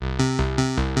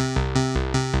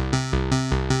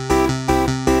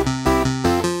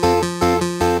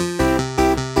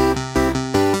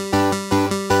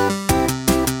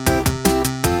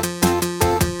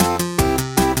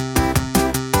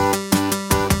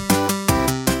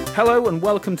Hello and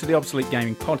welcome to the Obsolete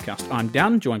Gaming Podcast. I'm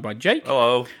Dan, joined by Jake.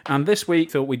 Hello. And this week,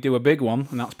 thought we'd do a big one,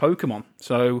 and that's Pokemon.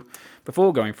 So,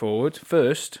 before going forward,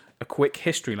 first, a quick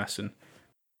history lesson.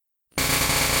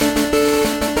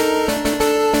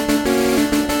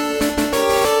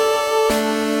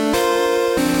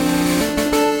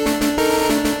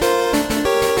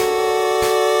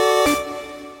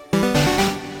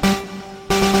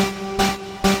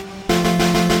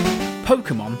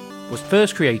 Pokemon was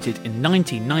first created in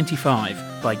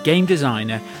 1995 by game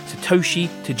designer Satoshi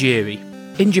Tajiri.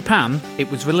 In Japan,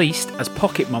 it was released as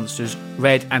Pocket Monsters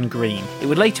Red and Green. It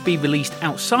would later be released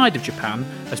outside of Japan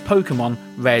as Pokemon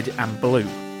Red and Blue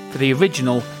for the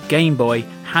original Game Boy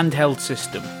handheld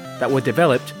system that were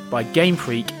developed by Game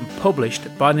Freak and published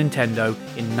by Nintendo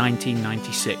in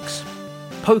 1996.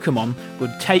 Pokemon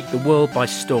would take the world by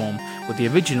storm, with the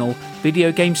original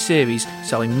video game series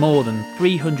selling more than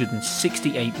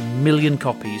 368 million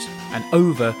copies and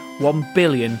over 1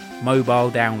 billion mobile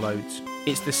downloads.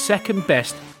 It's the second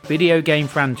best video game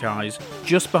franchise,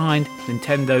 just behind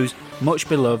Nintendo's much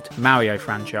beloved Mario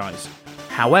franchise.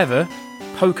 However,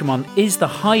 Pokemon is the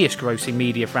highest grossing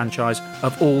media franchise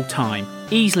of all time,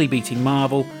 easily beating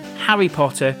Marvel, Harry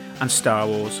Potter and Star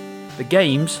Wars. The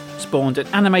games spawned an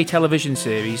anime television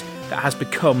series that has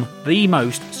become the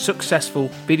most successful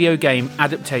video game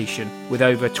adaptation, with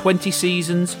over 20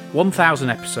 seasons, 1,000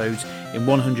 episodes in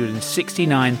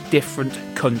 169 different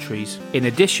countries. In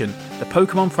addition, the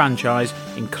Pokemon franchise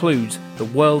includes the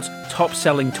world's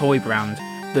top-selling toy brand,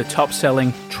 the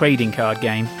top-selling trading card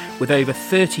game, with over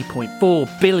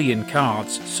 30.4 billion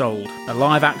cards sold, a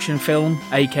live-action film,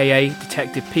 aka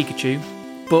Detective Pikachu,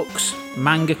 books,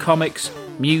 manga comics,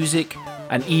 music,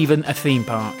 and even a theme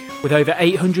park. With over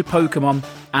 800 Pokemon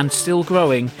and still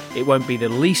growing, it won't be the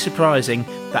least surprising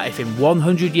that if in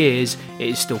 100 years it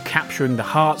is still capturing the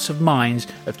hearts and minds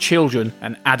of children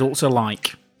and adults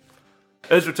alike.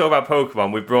 As we talk about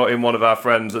Pokemon, we've brought in one of our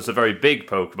friends that's a very big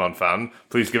Pokemon fan.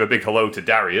 Please give a big hello to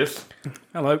Darius.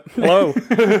 Hello. Hello.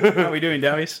 How are we doing,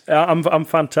 Darius? I'm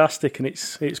fantastic, and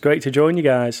it's great to join you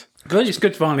guys. Good. It's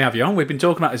good to finally have you on. We've been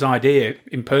talking about this idea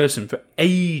in person for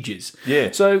ages.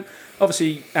 Yeah. So,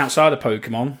 obviously, outside of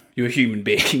Pokemon, you're a human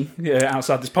being.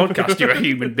 Outside this podcast, you're a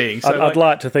human being. So, I'd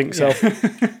like to think so.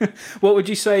 What would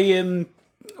you say?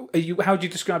 How would you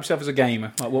describe yourself as a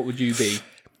gamer? Like, what would you be?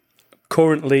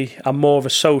 Currently, I'm more of a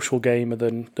social gamer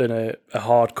than a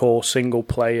hardcore single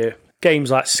player. Games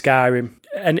like Skyrim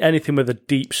and anything with a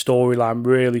deep storyline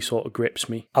really sort of grips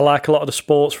me. I like a lot of the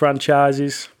sports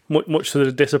franchises, much to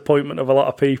the disappointment of a lot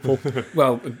of people.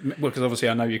 Well, because obviously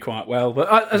I know you quite well.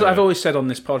 But as I've always said on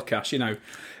this podcast,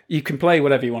 you can play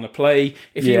whatever you want to play.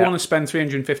 If you want to spend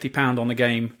 £350 on the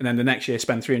game and then the next year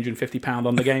spend £350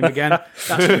 on the game again,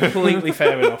 that's completely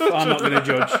fair enough. I'm not going to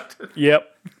judge. Yep.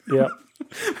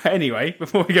 Anyway,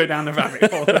 before we go down the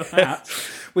rabbit hole of that,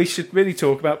 we should really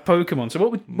talk about Pokemon. So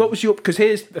what was your... Because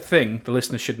here's the thing the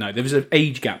listeners should know. There was an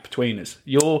age gap between us.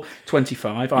 You're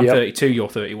 25, I'm 32, you're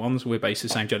 31, so we're basically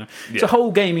the same generation. Yeah. It's a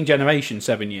whole gaming generation,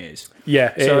 7 years.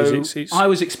 Yeah, it is. It's... I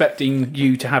was expecting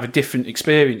you to have a different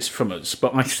experience from us,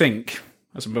 but I think...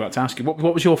 As I'm about to ask you,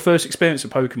 what was your first experience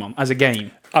of Pokemon as a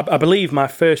game? I believe my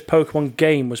first Pokemon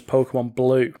game was Pokemon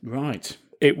Blue. Right.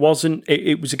 It wasn't.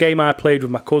 It was a game I played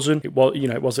with my cousin. It was,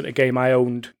 it wasn't a game I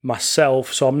owned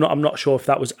myself. So I'm not sure if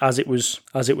that was as it was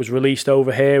released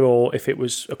over here, or if it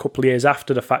was a couple of years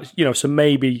after the fact. So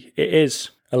maybe it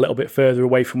is a little bit further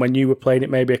away from when you were playing it.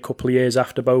 Maybe a couple of years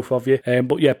after both of you.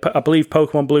 But yeah, I believe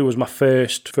Pokemon Blue was my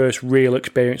first real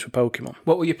experience with Pokemon.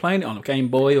 What were you playing it on? A Game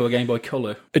Boy or a Game Boy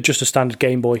Color? Just a standard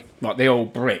Game Boy. Like the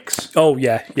old bricks. Oh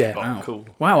yeah. Wow. Oh, cool.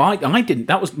 Wow, I didn't.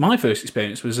 That was my first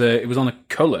experience. It was on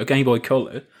a Game Boy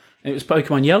Color, and it was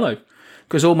Pokemon Yellow,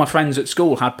 because all my friends at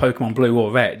school had Pokemon Blue or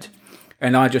Red,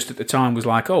 and I just at the time was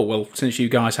like, oh well, since you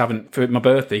guys haven't, for my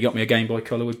birthday, you got me a Game Boy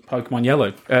Color with Pokemon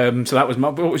Yellow. So that was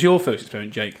what was your first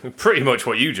experience, Jake? Pretty much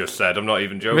what you just said. I'm not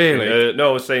even joking. Really? No,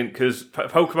 I was saying because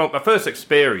Pokemon. My first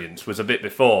experience was a bit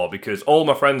before, because all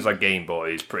my friends had Game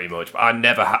Boys pretty much, but I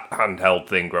never had a handheld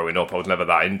thing growing up. I was never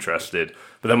that interested.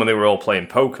 But then when they were all playing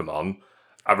Pokemon,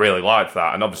 I really liked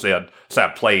that, and obviously I'd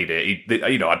played it.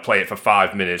 I'd play it for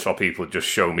 5 minutes while people would just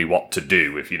show me what to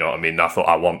do, if you know what I mean. I thought,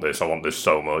 I want this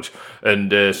so much,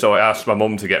 and so I asked my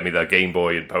mum to get me the Game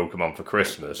Boy and Pokemon for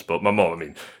Christmas. But my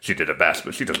mum, she did her best,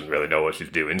 but she doesn't really know what she's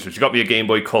doing. So she got me a Game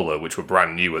Boy Color, which were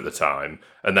brand new at the time,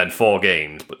 and then 4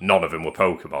 games, but none of them were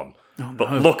Pokemon. Oh, no.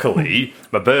 But luckily,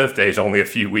 my birthday is only a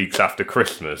few weeks after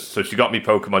Christmas, so she got me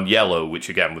Pokemon Yellow, which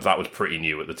again was pretty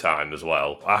new at the time as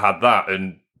well. I had that,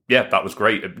 and yeah, that was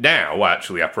great. Now,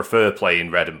 actually, I prefer playing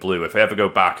red and blue. If I ever go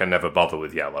back, I never bother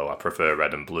with yellow. I prefer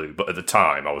red and blue. But at the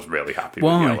time, I was really happy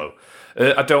with yellow.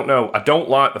 I don't know. I don't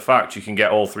like the fact you can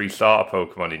get all 3 starter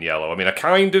Pokemon in yellow. I mean, I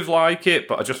kind of like it,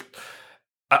 but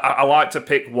I like to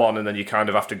pick one and then you kind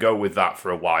of have to go with that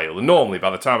for a while. And normally, by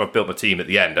the time I've built my team at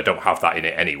the end, I don't have that in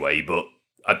it anyway, but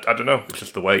I don't know. It's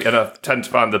just the way. And I tend to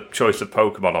find the choice of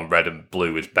Pokemon on red and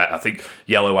blue is better. I think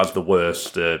yellow has the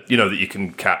worst, that you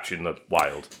can catch in the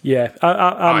wild. Yeah,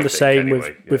 I'm the same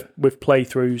with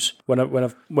playthroughs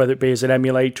whether it be as an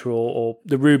emulator or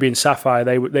the Ruby and Sapphire.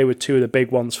 They were 2 of the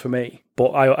big ones for me.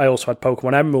 But I also had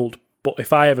Pokemon Emerald. But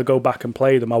if I ever go back and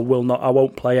play them, I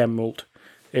won't play Emerald.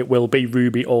 It will be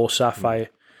Ruby or Sapphire.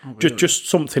 Oh, really? Just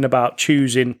something about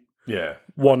choosing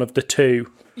one of the 2.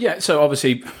 Yeah, so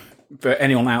obviously, for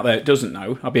anyone out there that doesn't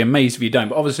know, I'd be amazed if you don't,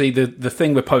 but obviously the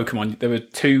thing with Pokemon, there are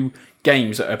 2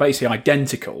 games that are basically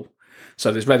identical.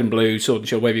 So there's Red and Blue, Sword and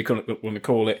Shield, whatever you want to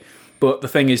call it. But the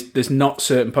thing is, there's not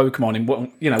certain Pokemon in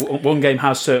one. One game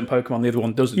has certain Pokemon, the other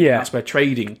one doesn't. Yeah, that's where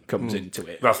trading comes into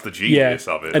it. That's the genius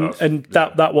of it. And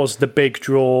that was the big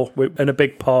draw, and a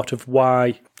big part of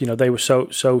why they were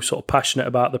so sort of passionate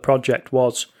about the project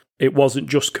was it wasn't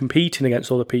just competing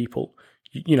against other people.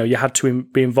 You had to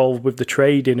be involved with the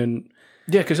trading and.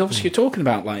 Yeah, because obviously you're talking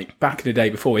about like back in the day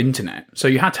before internet, so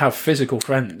you had to have physical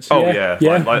friends. Oh yeah.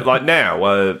 Like now,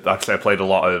 I'd say I played a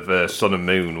lot of Sun and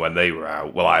Moon when they were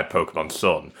out. Well, I had Pokemon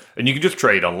Sun, and you could just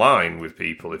trade online with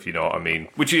people if you know what I mean,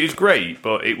 which is great.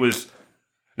 But it was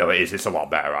it's a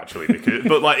lot better actually because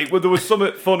there was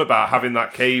something fun about having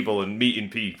that cable and meeting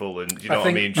people and what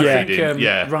I mean. Trading.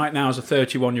 Right now, as a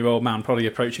 31-year-old man, probably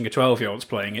approaching a 12-year-old's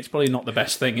playing, it's probably not the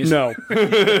best thing, is it?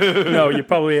 No, you're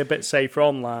probably a bit safer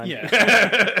online. Yeah,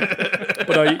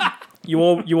 but you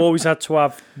always had to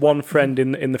have one friend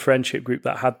in the friendship group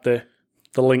that had the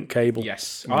link cable.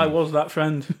 Yes, I was that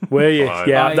friend. Were you?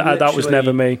 Yeah, that was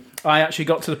never me. I actually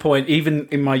got to the point, even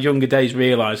in my younger days,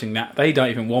 realising that they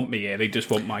don't even want me here, they just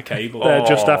want my cable. They're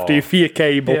just after you for your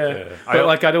cable. Yeah.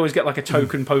 But I'd always get like a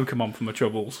token Pokemon for my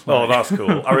troubles. Oh, that's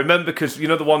cool. I remember because,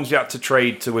 the ones you had to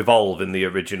trade to evolve in the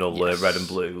original Red and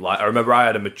Blue. Like I remember I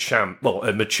had a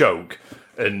Machoke.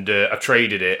 And I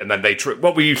traded it, and then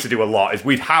what we used to do a lot is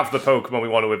we'd have the Pokemon we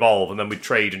want to evolve, and then we'd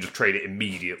trade and just trade it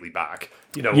immediately back.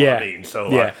 You know what I mean?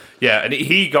 So, and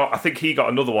I think he got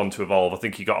another one to evolve. I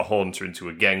think he got a Haunter into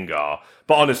a Gengar.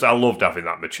 But honestly, I loved having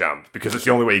that Machamp, because it's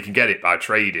the only way you can get it by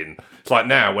trading. It's like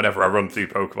now, whenever I run through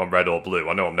Pokemon Red or Blue,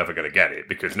 I know I'm never going to get it,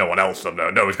 because no one else I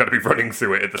know is going to be running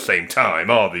through it at the same time,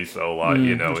 are they? So,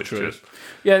 it's true. Just...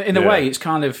 Yeah, in a way, it's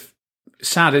kind of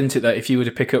sad, isn't it, that if you were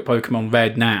to pick up Pokemon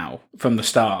Red now from the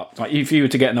start, like if you were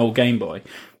to get an old Game Boy,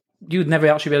 you'd never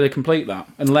actually be able to complete that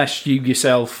unless you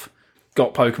yourself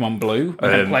got Pokemon Blue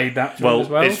and played that as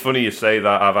well. It's funny you say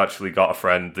that. I've actually got a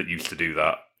friend that used to do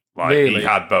that. Like really? He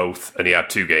had both, and he had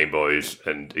 2 Game Boys,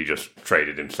 and he just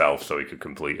traded himself so he could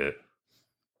complete it.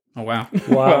 Oh, wow.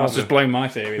 Well, that's just blown my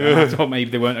theory. Then. I thought maybe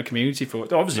there weren't a community for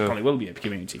it. Obviously, probably will be a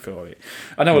community for it.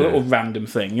 I know a little random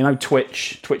thing.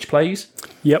 Twitch Plays?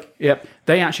 Yep.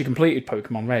 They actually completed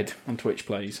Pokemon Red on Twitch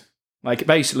Plays. Like,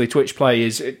 basically, Twitch Play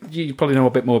is... You probably know a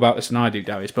bit more about this than I do,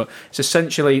 Darius, but it's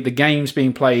essentially the game's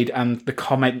being played and the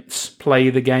comments play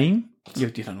the game. You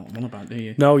don't know what I'm on about, do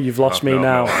you? No, you've lost me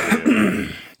now.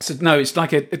 No, it's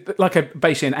like a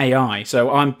basically an AI. So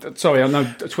I'm sorry, I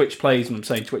know Twitch Plays, and I'm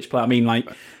saying Twitch Play. I mean, like,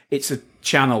 it's a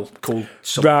channel called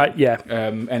something. Right, yeah.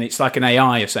 And it's like an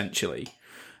AI, essentially.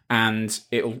 And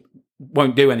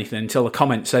won't do anything until the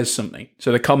comment says something.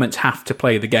 So the comments have to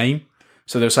play the game.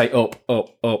 So they'll say up,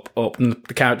 up, up, up, and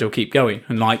the character will keep going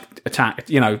and like attack,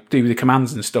 do the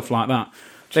commands and stuff like that.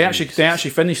 They actually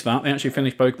finished that. They actually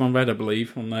finished Pokemon Red, I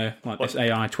believe, on their this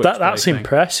AI Twitch. That's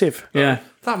impressive. Yeah,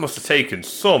 that must have taken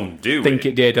some doing. I think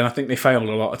it did, and I think they failed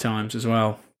a lot of times as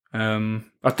well.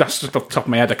 That's just off the top of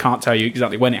my head. I can't tell you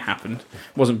exactly when it happened.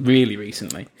 It wasn't really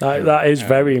recently. That is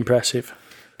very impressitive.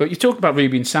 But you talk about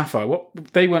Ruby and Sapphire.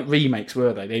 They weren't remakes,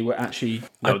 were they? They were actually...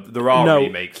 No, there are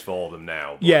remakes for them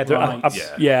now.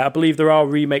 Yeah, I believe there are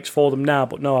remakes for them now,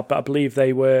 but no, I believe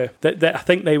they were... I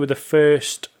think they were the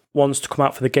first ones to come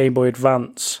out for the Game Boy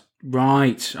Advance.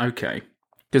 Right, okay.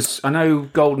 Because I know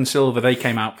Gold and Silver, they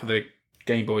came out for the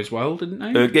Game Boy as well, didn't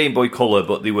they? Game Boy Color,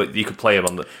 but you could play them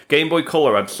on the... Game Boy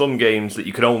Color had some games that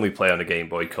you could only play on a Game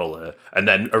Boy Color, and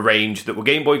then arranged that were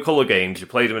Game Boy Color games, you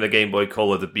played them in a Game Boy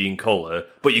Color, they'd be in color,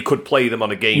 but you could play them on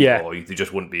a Game Boy, they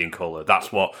just wouldn't be in color.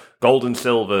 That's what... Gold and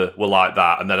Silver were like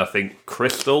that, and then I think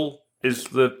Crystal is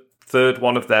the third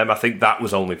one of them. I think that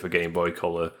was only for Game Boy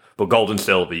Color, but Gold and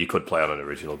Silver you could play on an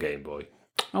original Game Boy.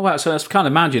 Oh, wow, so that's kind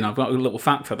of imagine I've got a little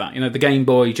fact for that. The Game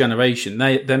Boy generation,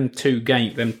 them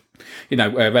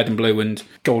Red and Blue and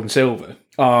Gold and Silver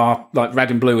are like Red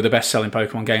and Blue are the best-selling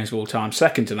Pokemon games of all time.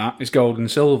 Second to that is Gold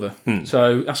and Silver.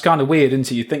 So that's kind of weird,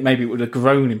 isn't it? You'd think maybe it would have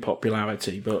grown in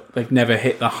popularity, but they've never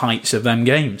hit the heights of them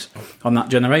games on that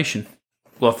generation.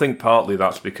 Well, I think partly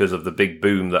that's because of the big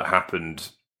boom that happened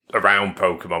around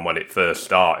Pokemon when it first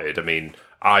started. I mean,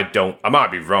 I might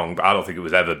be wrong, but I don't think it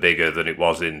was ever bigger than it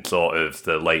was in sort of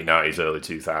the late 90s, early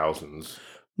 2000s.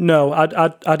 No,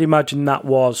 I'd imagine that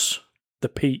was the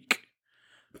peak,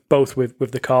 both with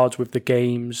the cards, with the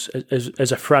games.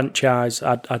 As a franchise,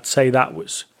 I'd say that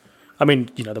was... I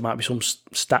mean, there might be some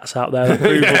stats out there that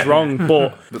prove us wrong,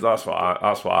 but that's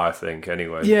what I think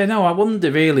anyway. Yeah, no, I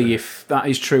wonder really if that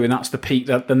is true and that's the peak,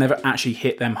 that they'll never actually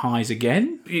hit them highs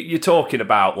again. You're talking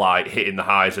about like hitting the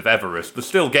highs of Everest. They're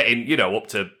still getting, up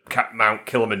to Mount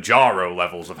Kilimanjaro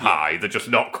levels of high. They're just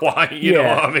not quite, you know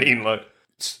what I mean? Like,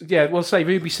 yeah, well, say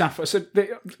Ruby Sapphire. So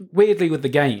weirdly with the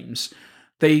games,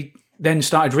 they then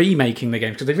started remaking the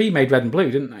games because they remade Red and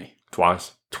Blue, didn't they?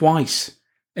 Twice.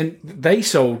 And they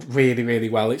sold really, really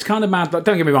well. It's kind of mad. But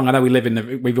don't get me wrong, I know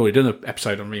we've already done an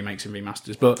episode on remakes and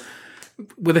remasters, but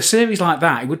with a series like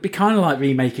that, it would be kind of like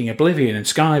remaking Oblivion and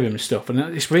Skyrim and stuff. And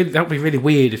that would be really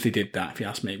weird if they did that, if you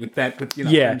ask me, with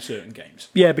certain games.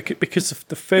 Yeah, because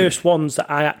the first ones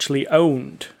that I actually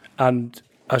owned, and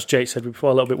as Jake said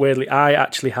before, a little bit weirdly, I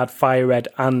actually had Fire Red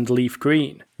and Leaf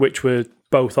Green, which were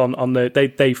both on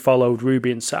they followed Ruby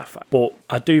and Sapphire. But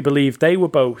I do believe they were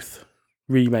both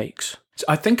remakes.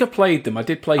 I think I played them. I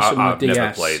did play some on the DS. I've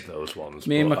never played those ones.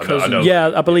 Me and my cousin.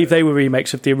 I believe they were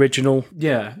remakes of the original.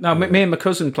 Yeah. No, me and my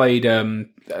cousin played...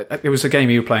 it was a game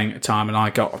he was playing at the time, and I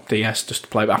got a DS just to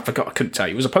play, but I forgot, I couldn't tell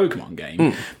you. It was a Pokemon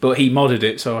game, but he modded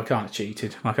it, so I kind of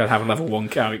cheated. Like, I'd have a level 1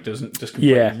 character and just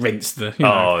completely rinse the...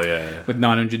 with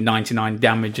 999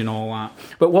 damage and all that.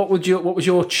 But what was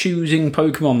your choosing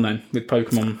Pokemon then, with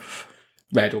Pokemon...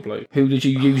 Red or Blue? Who did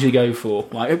you usually go for?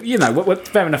 Like,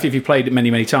 fair enough if you played it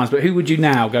many, many times, but who would you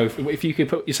now go for? If you could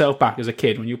put yourself back as a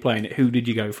kid when you were playing it, who did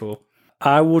you go for?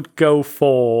 I would go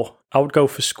for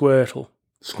Squirtle.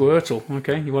 Squirtle,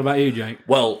 okay. What about you, Jake?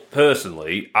 Well,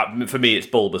 personally, for me, it's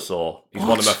Bulbasaur. He's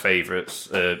one of my favourites.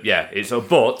 But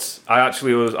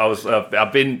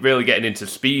I've been really getting into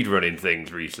speedrunning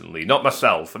things recently. Not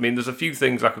myself. I mean, there's a few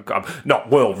things I'm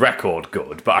not world record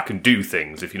good, but I can do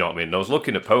things, if you know what I mean. And I was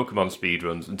looking at Pokemon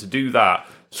speedruns, and to do that,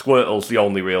 Squirtle's the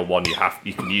only real one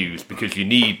you can use, because you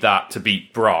need that to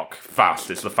beat Brock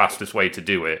fast. It's the fastest way to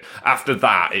do it. After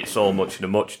that, it's all much and a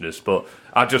muchness, but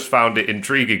I just found it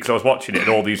intriguing because I was watching it and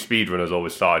all these speedrunners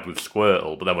always started with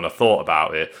Squirtle, but then when I thought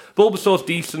about it, Bulbasaur's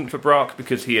decent for Brock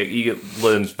because he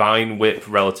learns Vine Whip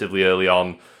relatively early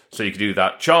on, so you can do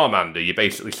that. Charmander, you're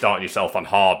basically starting yourself on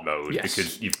hard mode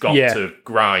because you've got to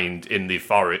grind in the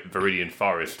Viridian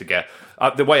Forest to get...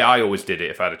 the way I always did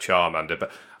it if I had a Charmander,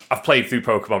 but I've played through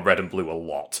Pokemon Red and Blue a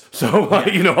lot, so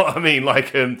you know what I mean?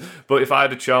 But if I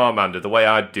had a Charmander, the way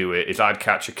I'd do it is I'd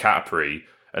catch a Caterpie,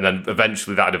 and then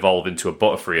eventually that'd evolve into a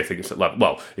Butterfree. I think it's at level...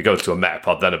 Well, it goes to a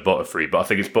Metapod, then a Butterfree, but I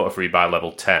think it's Butterfree by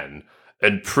level 10.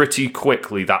 And pretty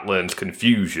quickly that learns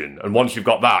Confusion. And once you've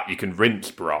got that, you can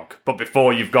rinse Brock. But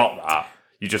before you've got that,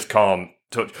 you just can't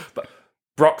touch... But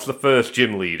Brock's the first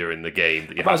gym leader in the game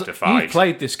that you have to fight. You've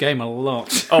played this game a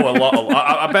lot. A lot.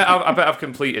 I bet I've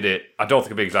completed it. I don't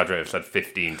think I'm being exaggerating. I've said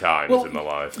 15 times in my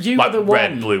life.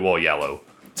 Red, blue, or yellow.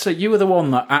 So you were the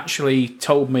one that actually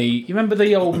told me... You remember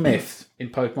the old myth in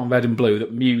Pokemon Red and Blue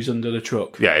that Mew's under the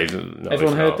truck? Yeah,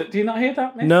 everyone heard that. Do you not hear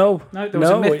that myth? No. There was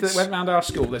a myth that went around our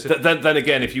school. Then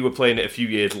again, if you were playing it a few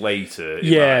years later...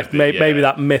 maybe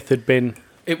that myth had been...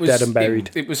 dead and buried.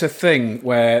 It was a thing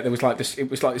where there was like this. It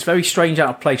was like this very strange, out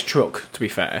of place truck. To be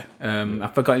fair, I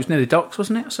forgot. It was near the docks,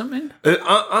 wasn't it, or something?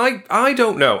 I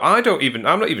don't know. I'm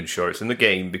not even sure it's in the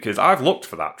game because I've looked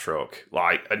for that truck.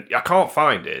 And I can't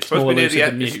find it. It's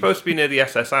supposed to be near the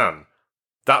SS Anne.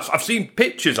 I've seen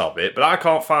pictures of it, but I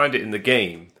can't find it in the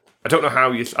game. I don't know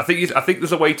how you... I think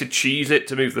there's a way to cheese it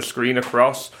to move the screen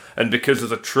across, and because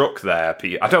there's a truck there,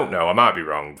 I don't know, I might be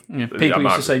wrong. Yeah, people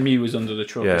used to say Mew was under the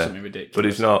truck or something ridiculous. But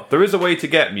it's not. There is a way to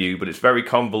get Mew, but it's very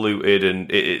convoluted,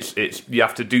 and it's you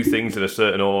have to do things in a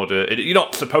certain order. You're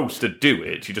not supposed to do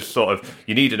it. You just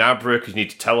you need an Abra because you need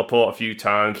to teleport a few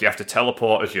times. You have to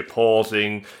teleport as you're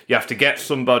pausing. You have to get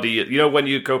somebody... when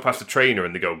you go past a trainer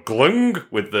and they go glung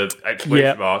with the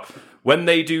exclamation mark... When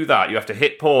they do that, you have to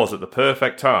hit pause at the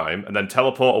perfect time and then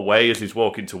teleport away as he's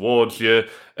walking towards you,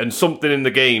 and something in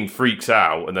the game freaks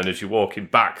out, and then as you're walking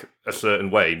back a certain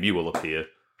way, Mew will appear.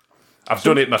 I've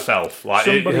done it myself.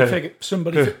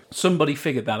 Somebody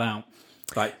figured that out.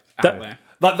 Out there.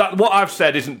 what I've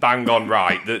said isn't bang on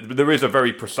right. There is a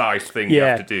very precise thing you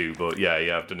have to do, but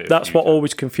yeah, I've done it. That's what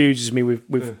always confuses me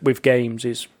with games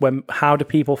is how do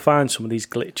people find some of these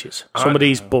glitches, some of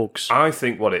these bugs? I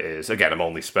think what it is, again, I'm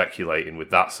only speculating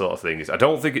with that sort of thing, is I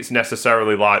don't think it's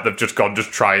necessarily like they've just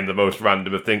trying the most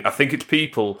random of things. I think it's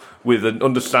people with an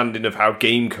understanding of how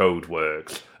game code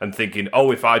works and thinking,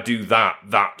 oh, if I do that,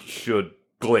 that should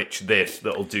glitch this,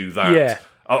 that'll do that. Yeah.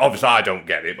 Obviously, I don't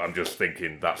get it, but I'm just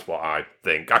thinking that's what I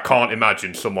think. I can't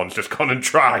imagine someone's just gone and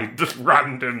tried just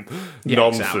random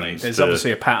nonsense. Exactly. There's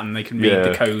obviously a pattern. They can read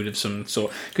the code of some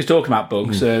sort. Because talking about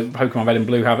bugs, Pokemon Red and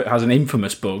Blue has an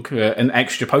infamous bug, an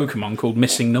extra Pokemon called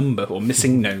Missing Number, or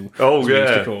Missing No, as we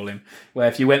used to call him, where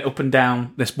if you went up and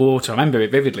down this water, I remember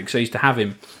it vividly because I used to have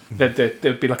him, there'd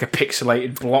be like a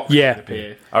pixelated block that would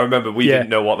appear. I remember we didn't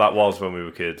know what that was when we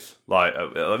were kids. Like,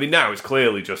 I mean, now it's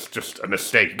clearly just a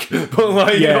mistake. But,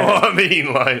 like, you know what I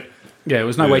mean? Like, there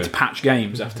was no way to patch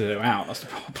games after they're out. That's the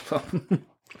problem.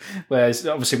 Whereas,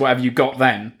 obviously, whatever you got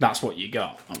then, that's what you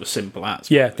got. That was simple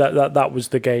as. Yeah, that was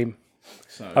the game.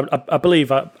 So. I believe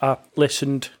I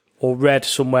listened or read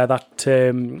somewhere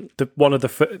that one of the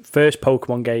first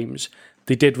Pokemon games,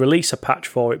 they did release a patch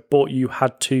for it, but you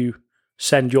had to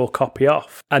send your copy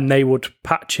off, and they would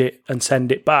patch it and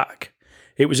send it back.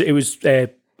 It was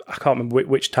I can't remember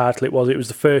which title it was. It was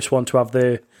the first one to have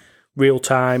the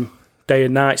real-time day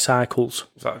and night cycles.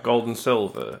 Is that Gold and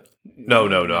Silver? No,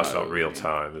 that's not real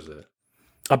time, is it?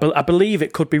 I believe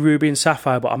it could be Ruby and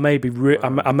Sapphire, but I may be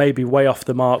way off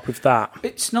the mark with that.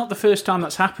 It's not the first time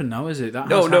that's happened, though, is it? That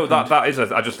is.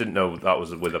 I just didn't know that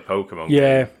was with a Pokemon game.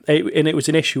 Yeah, and it was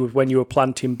an issue with when you were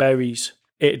planting berries.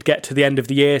 It'd get to the end of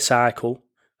the year cycle,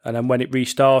 and then when it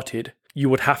restarted, you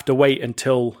would have to wait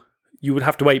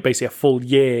basically a full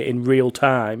year in real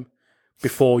time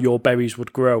before your berries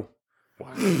would grow.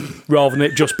 Wow. Rather than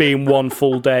it just being one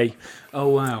full day. Oh,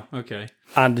 wow. Okay.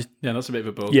 And yeah, that's a bit of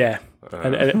a bug. Yeah.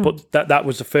 But that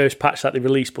was the first patch that they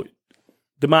released, but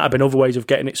there might have been other ways of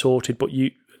getting it sorted, but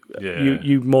you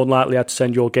more than likely had to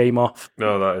send your game off.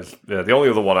 No, that is... Yeah, the only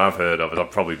other one I've heard of is I've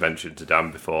probably mentioned to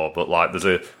Dan before, but like there's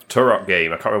a Turok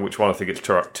game. I can't remember which one. I think it's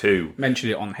Turok 2.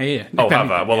 Mentioned it on here. Oh, have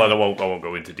I? Well, then I won't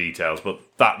go into details, but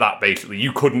that basically,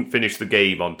 you couldn't finish the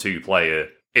game on 2-player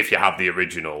if you had the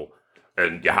original,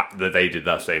 and they did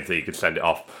that same thing. You could send it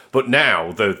off. But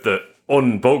now, the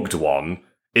unbugged one,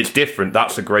 it's different.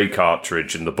 That's a grey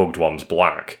cartridge, and the bugged one's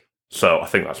black. So I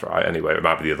think that's right. Anyway, it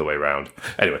might be the other way around.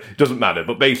 Anyway, it doesn't matter.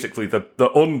 But basically, the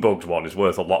unbugged one is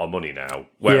worth a lot of money now,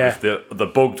 whereas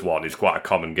the bugged one is quite a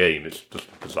common game. It's just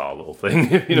a bizarre little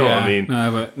thing. You know what I mean?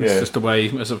 No, but it's just the way,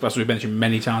 as we've mentioned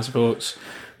many times before, it's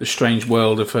the strange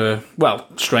world of,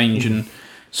 strange and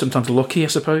sometimes lucky, I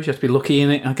suppose. You have to be lucky in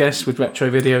it, I guess, with retro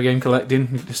video game collecting.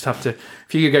 You just have to,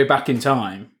 if you could go back in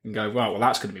time and go, well,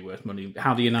 that's going to be worth money.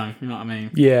 How do you know? You know what I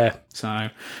mean? Yeah. So,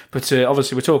 but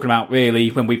obviously we're talking about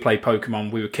really when we played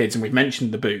Pokemon, we were kids, and we've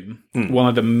mentioned the boom. One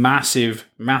of the massive,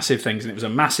 massive things, and it was a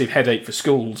massive headache for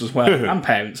schools as well, and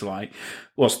parents alike,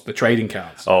 was the trading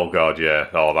cards. Oh, God, yeah.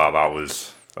 Oh, that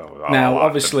was... Now,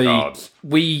 obviously,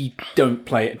 we don't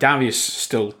play it. Darius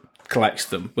still collects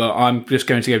them, but I'm just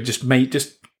going to go just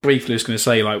briefly going to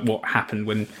say like what happened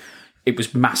when it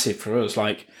was massive for us.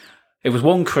 Like, it was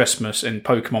one Christmas and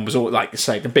Pokemon was all, like I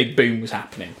say, the big boom was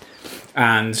happening,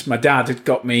 and my dad had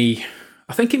got me,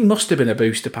 I think it must have been a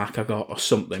booster pack I got or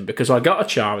something, because I got a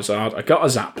Charizard, I got a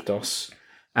Zapdos,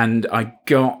 and I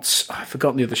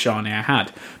forgot the other shiny I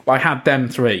had, but I had them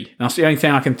three. That's the only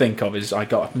thing I can think of is I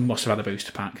must have had a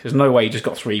booster pack. There's no way you just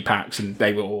got 3 packs and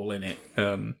they were all in it.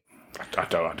 I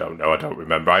don't know. I don't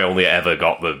remember. I only ever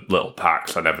got the little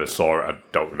packs. I never saw it. I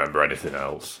don't remember anything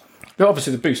else. But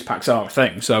obviously, the booster packs are a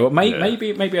thing. So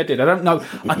maybe I did. I don't know.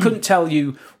 I couldn't tell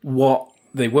you what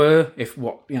they were,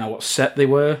 what set they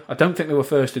were. I don't think they were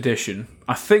first edition.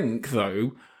 I think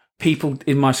though, people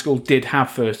in my school did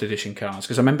have first edition cards,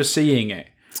 because I remember seeing it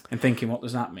and thinking, what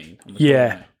does that mean?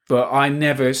 Yeah. But I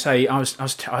never say,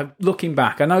 I'm looking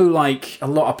back, I know like a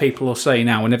lot of people will say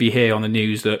now, whenever you hear on the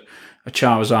news that a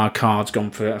Charizard card's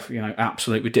gone for,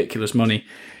 absolute ridiculous money.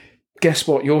 Guess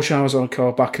what? Your Charizard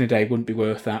card back in the day wouldn't be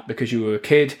worth that, because you were a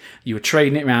kid, you were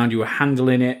trading it around, you were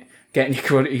handling it, getting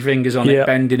your fingers on it,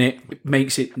 bending it. It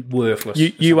makes it worthless.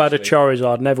 You had a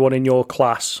Charizard and everyone in your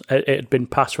class, it had been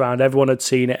passed around, everyone had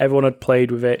seen it, everyone had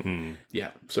played with it. Yeah,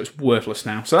 so it's worthless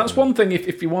now. So that's one thing,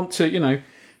 if you want to,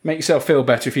 make yourself feel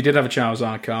better, if you did have a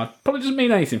Charizard card, probably doesn't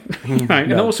mean anything. Right?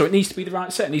 No. And also, it needs to be the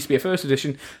right set. It needs to be a first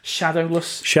edition,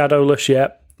 shadowless, yeah.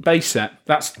 Base set.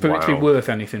 That's for it to be worth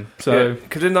anything. So,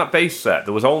 because in that base set,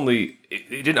 there was only...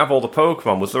 It didn't have all the Pokemon.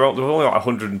 There was only like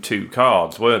 102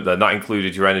 cards, weren't there? And that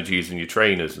included your energies and your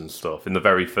trainers and stuff in the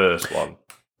very first one.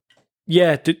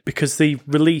 Yeah, because they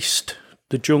released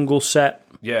the Jungle set.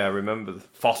 Yeah, I remember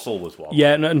Fossil was one.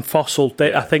 Yeah, and Fossil.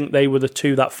 I think they were the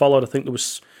two that followed. I think there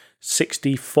was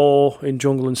 64 in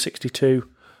Jungle and 62.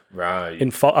 Right.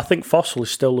 I think Fossil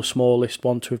is still the smallest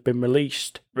one to have been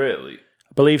released. Really?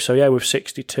 I believe so. Yeah, with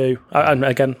 62. And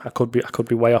again, I could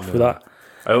be way off with that.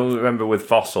 I only remember with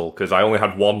Fossil because I only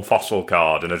had one Fossil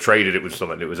card and I traded it with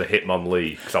something. It was a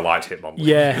Hitmonlee because I liked Hitmonlee.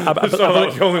 Yeah, so that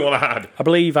was the only one I had. I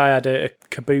believe I had a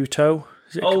Kabuto.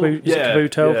 Is it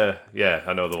Kabuto? Yeah,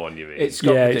 I know the one you mean. It's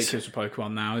got ridiculous for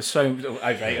Pokemon now. There's over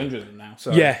 800 of them now.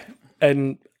 So. Yeah,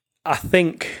 and I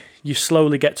think you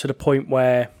slowly get to the point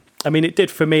where, I mean, it did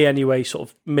for me anyway, sort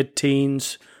of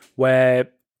mid-teens, where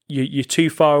you're too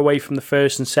far away from the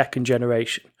first and second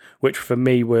generation, which for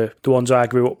me were the ones I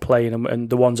grew up playing and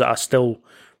the ones that I still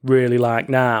really like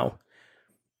now.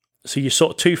 So you're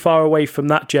sort of too far away from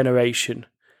that generation,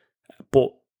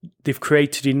 but they've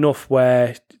created enough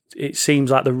where it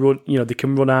seems like they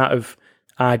can run out of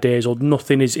ideas or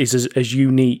nothing is as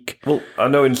unique. Well, I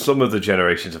know in some of the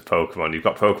generations of Pokemon, you've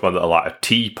got Pokemon that are like a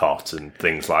teapot and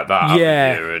things like that.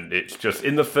 Yeah. And it's just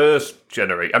in the first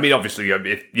generation. I mean, obviously,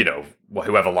 if people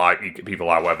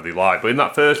like whatever they like, but in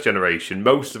that first generation,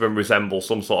 most of them resemble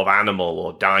some sort of animal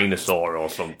or dinosaur or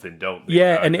something, don't they?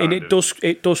 Yeah, and it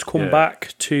does come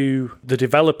back to the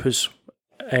developers.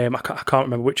 I can't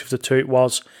remember which of the two it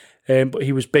was. But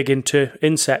he was big into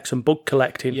insects and bug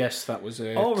collecting. Yes, that was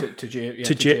Tajiri.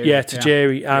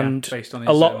 Tajiri, and based on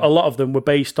a lot of them were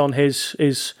based on his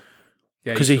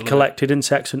because he collected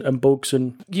insects and bugs.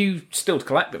 And you still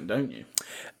collect them, don't you?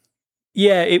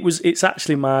 Yeah, it's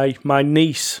actually my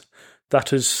niece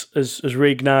that has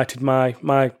reignited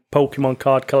my Pokemon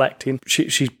card collecting.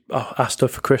 She asked her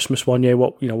for Christmas one year,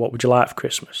 what would you like for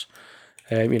Christmas?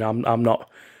 I'm not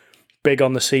big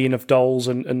on the scene of dolls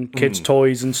and kids'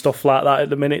 toys and stuff like that at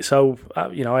the minute. So,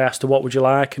 I asked her, what would you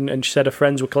like? And she said her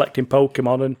friends were collecting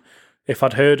Pokemon and if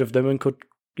I'd heard of them and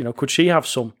could she have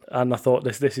some? And I thought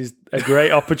this is a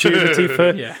great opportunity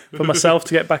for myself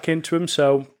to get back into them.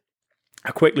 So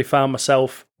I quickly found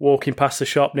myself walking past the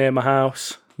shop near my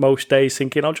house most days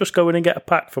thinking, I'll just go in and get a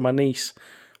pack for my niece,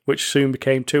 which soon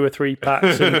became 2 or 3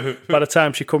 packs. And by the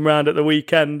time she come round at the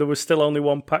weekend, there was still only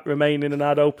 1 pack remaining, and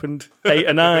I'd opened 8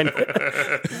 or 9.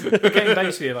 It became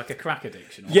basically like a crack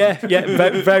addiction. Yeah,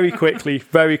 very quickly,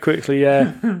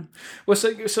 yeah. Well,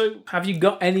 so have you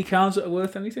got any cards that are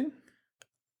worth anything?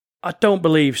 I don't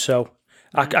believe so.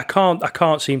 I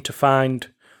can't seem to find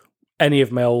any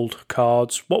of my old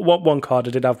cards. What one card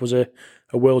I did have was a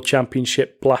World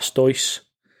Championship Blastoise.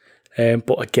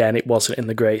 But again, it wasn't in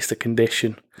the greatest of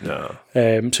condition. No.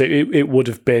 So it would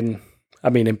have been,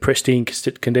 in pristine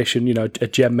condition, a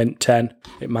Gem Mint 10.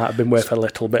 It might have been worth a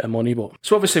little bit of money. But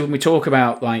so obviously when we talk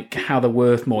about like how they're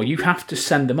worth more, you have to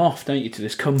send them off, don't you, to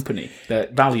this company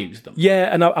that values them?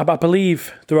 Yeah, and I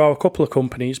believe there are a couple of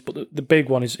companies, but the big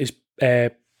one is you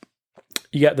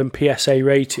get them PSA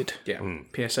rated. Yeah,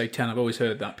 PSA 10. I've always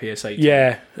heard that, PSA 10.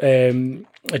 Yeah,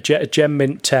 a Gem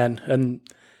Mint 10. And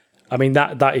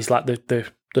that is like the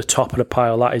top of the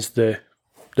pile. That is the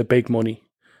big money.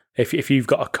 If you've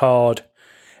got a card,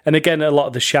 and again, a lot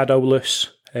of the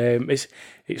shadowless, it's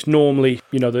normally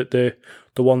the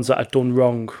ones that are done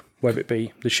wrong, whether it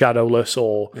be the shadowless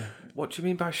or. What do you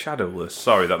mean by shadowless?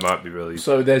 Sorry, that might be really.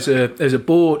 So there's a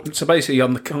board. So basically,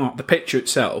 on the picture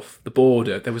itself, the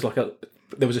border, there was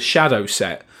a shadow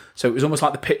set. So it was almost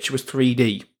like the picture was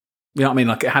 3D. You know what I mean?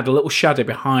 Like it had a little shadow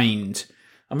behind.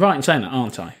 I'm right in saying that,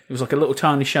 aren't I? It was like a little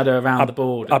tiny shadow around the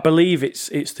border. I believe it's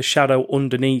the shadow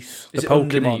underneath the Pokemon.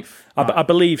 Underneath? Right. I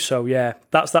believe so. Yeah,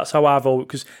 that's how I've always,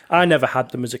 because I never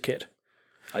had them as a kid.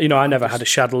 I never had a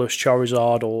shadowless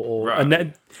Charizard or right.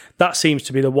 And that seems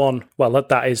to be the one. Well,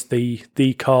 that is the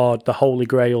card, the Holy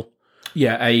Grail.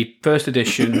 Yeah, a first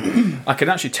edition. I can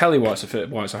actually tell you why it's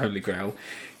a Holy Grail.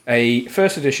 A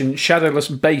first edition shadowless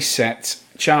base set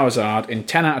Charizard in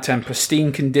 10 out of 10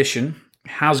 pristine condition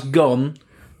has gone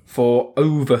for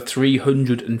over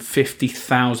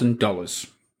 $350,000.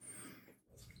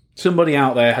 Somebody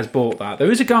out there has bought that. There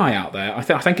is a guy out there, I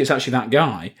think it's actually that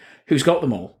guy, who's got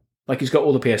them all. Like, he's got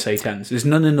all the PSA 10s. There's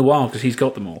none in the wild because he's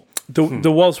got them all.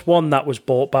 There was one that was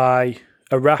bought by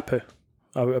a rapper,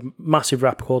 a massive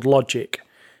rapper called Logic.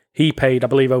 He paid, I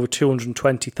believe, over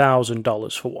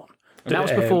 $220,000 for one. And that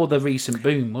was before the recent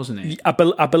boom, wasn't it?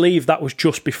 I believe that was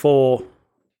just before,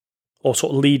 or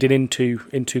sort of leading into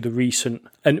the recent,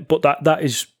 but that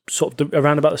is sort of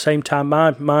around about the same time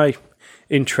my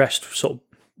interest sort of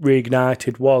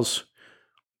reignited was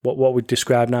what we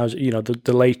describe now as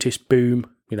the latest boom,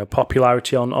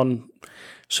 popularity on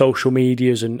social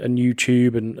medias and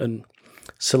YouTube and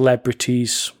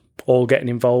celebrities all getting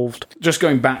involved. Just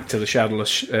going back to the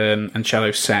Shadowless and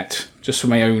Shadow set, just for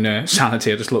my own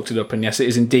sanity, I just looked it up, and yes, it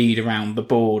is indeed around the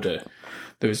border.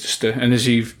 There was just and as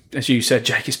you said,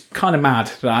 Jake, it's kind of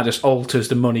mad that just alters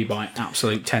the money by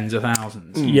absolute tens of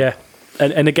thousands. Yeah,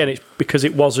 and again, it's because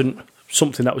it wasn't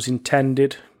something that was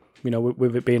intended.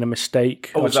 With it being a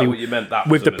mistake. Oh, is that what you meant? That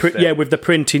with was a mistake? with the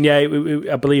printing. Yeah,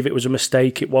 I believe it was a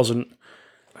mistake. It wasn't.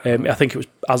 I think it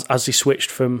was as they switched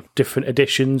from different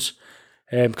editions.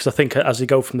 Because I think as they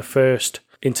go from the first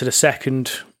into the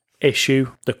second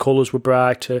issue, the colours were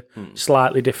brighter,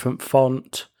 slightly different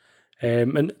font,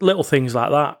 and little things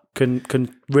like that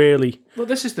can really. Well,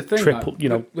 this is the thing, triple,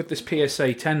 with this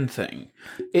PSA 10 thing.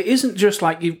 It isn't just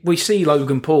like we see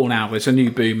Logan Paul now. There's a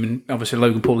new boom, and obviously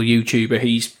Logan Paul, a YouTuber,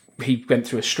 he went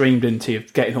through a stream, didn't he,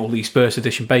 of getting all these first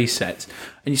edition base sets,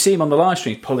 and you see him on the live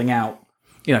stream pulling out,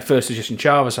 first edition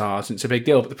Charizards, and it's a big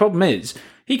deal. But the problem is,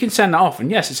 he can send that off,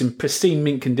 and yes, it's in pristine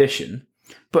mint condition.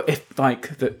 But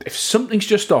if something's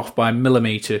just off by a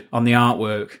millimetre on the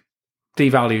artwork,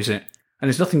 devalues it, and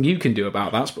there's nothing you can do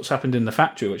about that. That's what's happened in the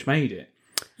factory, which made it.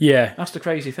 Yeah, that's the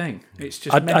crazy thing. It's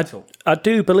just mental. I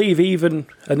do believe even,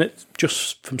 and it's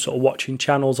just from sort of watching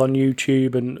channels on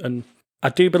YouTube, and I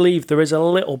do believe there is a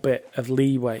little bit of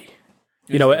leeway.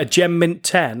 A Gem Mint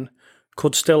 10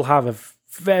 could still have a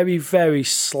very, very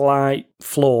slight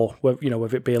flaw,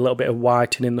 with it be a little bit of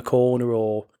whiting in the corner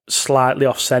or slightly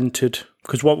off-centred.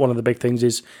 Because one of the big things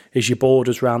is your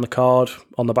borders around the card,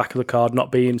 on the back of the card,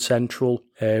 not being central.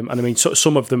 And I mean,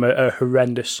 some of them are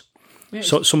horrendous. Yeah,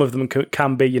 so some of them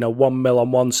can be, 1 mil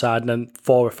on one side and then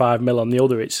 4 or 5 mil on the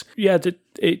other.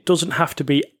 It doesn't have to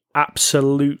be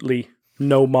absolutely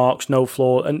no marks, no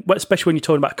flaw, and especially when you're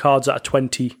talking about cards that are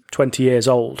 20 years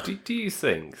old. Do you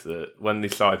think that when they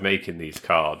started making these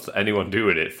cards, anyone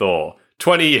doing it thought,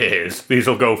 20 years, these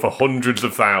will go for hundreds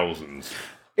of thousands?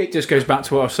 It just goes back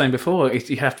to what I was saying before.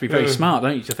 You have to be very smart,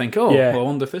 don't you, to think, well, I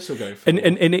wonder if this will go for...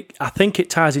 And I think it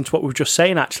ties into what we were just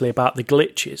saying, actually, about the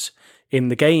glitches in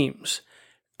the games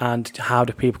and how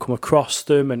do people come across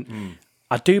them. And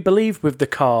I do believe with the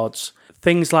cards,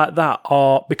 things like that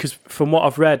are... Because from what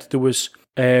I've read, there was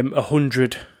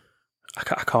 100... I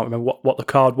can't remember what the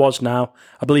card was now.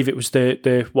 I believe it was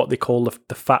the what they call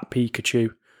the Fat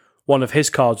Pikachu. One of his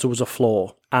cards, there was a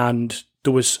flaw, and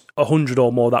there was 100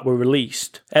 or more that were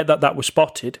released, that were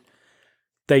spotted.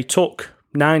 They took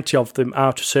 90 of them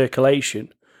out of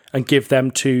circulation and give them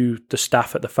to the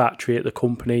staff at the factory, at the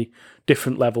company,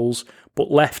 different levels, but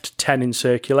left 10 in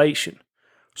circulation.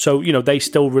 So, they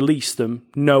still release them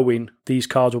knowing these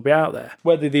cards will be out there.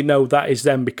 Whether they know that is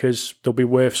them because they'll be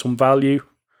worth some value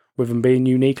with them being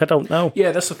unique, I don't know.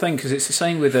 Yeah, that's the thing, because it's the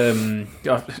same with,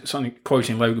 something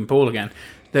quoting Logan Paul again,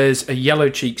 there's a yellow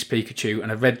cheeks Pikachu and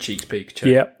a red cheeks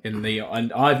Pikachu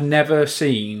and I've never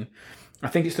seen, I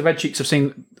think it's the red cheeks I've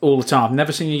seen all the time. I've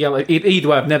never seen a yellow, either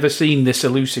way, I've never seen this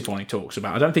elusive one he talks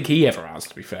about. I don't think he ever has,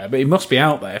 to be fair, but it must be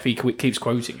out there if he keeps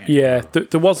quoting it. Yeah,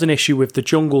 there was an issue with the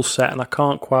Jungle set, and I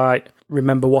can't quite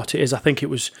remember what it is. I think it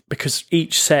was because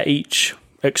each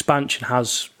expansion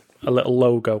has a little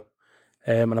logo,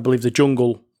 and I believe the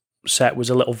Jungle set was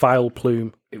a little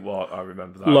Vileplume. It was, I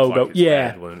remember that logo. Like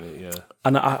head, wasn't it? Yeah.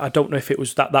 And I don't know if it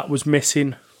was that was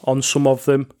missing on some of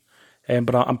them,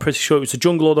 but I'm pretty sure it was the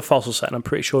Jungle or the Fossil set, and I'm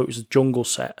pretty sure it was the Jungle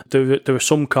set. There are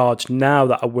some cards now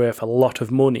that are worth a lot of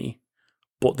money,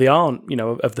 but they aren't,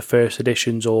 of the first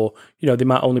editions, or, they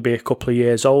might only be a couple of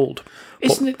years old.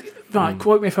 Isn't it, right,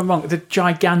 quote me if I'm wrong, the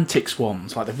Gigantics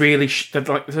ones, like the really,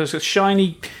 there's a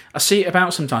shiny, I see it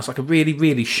about sometimes, like a really,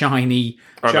 really shiny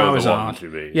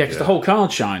Charizard. Yeah, because the whole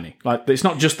card's shiny. Like, it's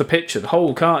not just the picture, the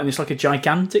whole card, and it's like a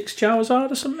Gigantics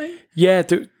Charizard or something? Yeah,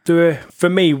 for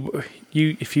me,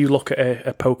 if you look at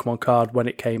a Pokemon card when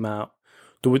it came out,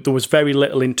 there was very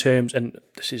little in terms, and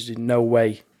this is in no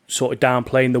way sort of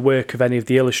downplaying the work of any of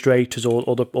the illustrators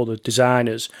or the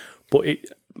designers, but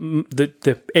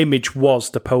the image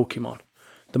was the Pokemon.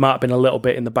 There might have been a little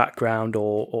bit in the background,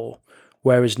 or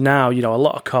whereas now, a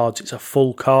lot of cards, it's a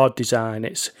full card design.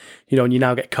 It's, and you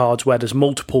now get cards where there's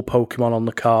multiple Pokemon on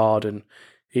the card, and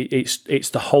it's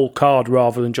the whole card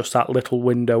rather than just that little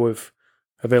window of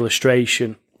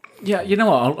illustration. Yeah, you know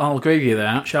what? I'll agree with you there.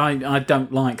 Actually, I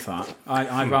don't like that.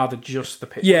 I'd rather just the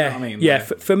picture. Yeah, you know what I mean? Yeah.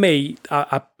 For me,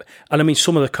 and I mean,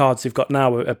 some of the cards they've got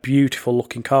now are beautiful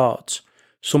looking cards.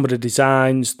 Some of the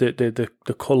designs, the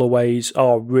colorways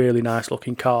are really nice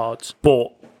looking cards. But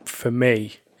for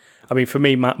me,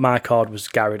 my card was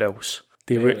Gyarados.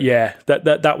 Really? Yeah,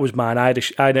 that was mine. I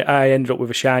ended up with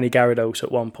a shiny Gyarados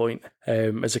at one point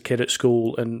as a kid at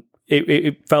school, and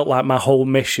it felt like my whole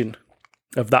mission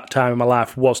of that time in my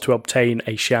life was to obtain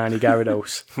a shiny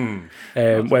Gyarados.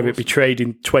 Whether it be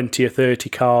trading 20 or 30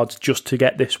 cards just to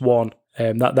get this one.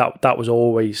 That was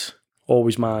always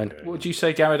mine. Would you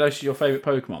say Gyarados is your favourite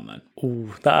Pokemon then?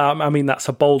 Ooh, that's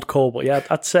a bold call, but yeah,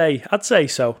 I'd say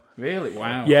so. Really?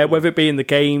 Wow. Yeah, whether it be in the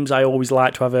games, I always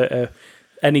like to have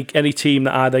any team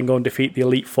that I then go and defeat the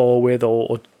Elite Four with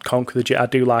or conquer the I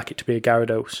do like it to be a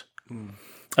Gyarados.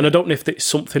 And I don't know if it's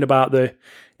something about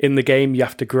in the game you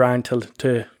have to grind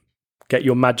to get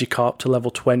your Magikarp to level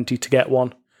 20 to get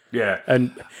one. Yeah.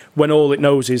 And when all it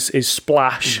knows is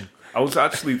Splash. I was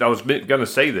going to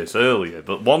say this earlier,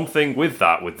 but one thing with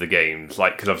the games,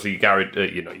 like, because obviously you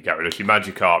Gyarados, your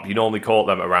Magikarp, you normally caught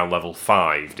them around level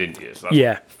 5, didn't you? So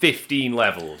that's 15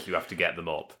 levels you have to get them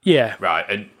up. Yeah. Right,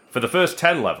 and for the first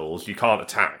 10 levels, you can't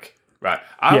attack. Right,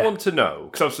 I want to know,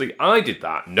 because obviously I did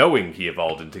that knowing he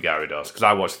evolved into Gyarados, because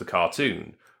I watched the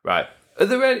cartoon. Right,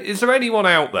 is there anyone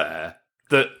out there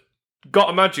that got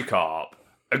a Magikarp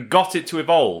and got it to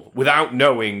evolve without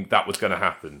knowing that was going to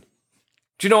happen?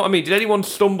 Do you know what I mean? Did anyone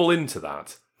stumble into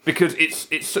that? Because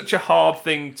it's such a hard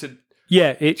thing to...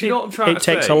 Yeah, do you know what I'm trying to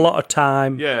say? It takes a lot of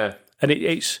time. Yeah. And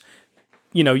it's...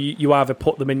 you either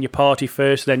put them in your party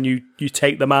first, then you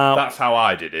take them out. That's how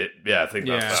I did it. Yeah, I think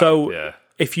that's how. So,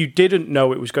 if you didn't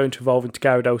know it was going to evolve into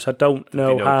Gyarados, I don't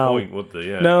know how... point, would there?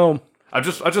 Yeah. No. I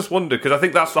just wonder, because I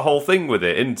think that's the whole thing with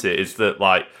it, isn't it? Is that,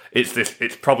 like,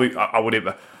 it's probably... I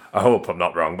hope I'm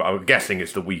not wrong, but I'm guessing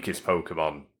it's the weakest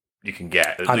Pokemon you can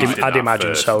get. I'd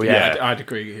imagine so, yeah. I'd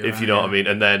agree. If you know what I mean.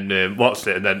 And then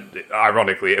and then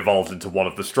ironically it evolves into one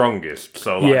of the strongest.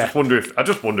 So I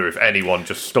just wonder if anyone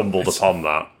just stumbled upon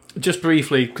that. Just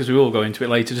briefly, because we will go into it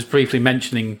later, just briefly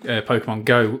mentioning Pokemon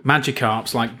Go,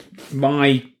 Magikarp's like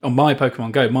on my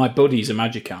Pokemon Go, my buddy's a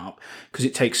Magikarp because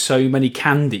it takes so many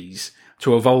candies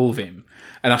to evolve him.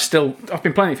 And I've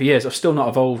been playing it for years, I've still not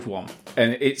evolved one.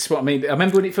 And it's what I mean. I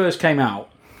remember when it first came out,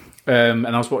 and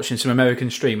I was watching some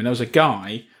American stream, and there was a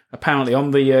guy apparently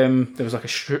on the there was like a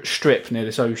strip near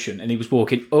this ocean, and he was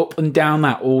walking up and down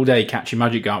that all day catching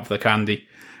Magikarp for the candy,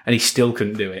 and he still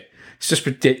couldn't do it. It's just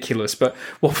ridiculous. But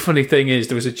one funny thing is,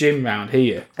 there was a gym round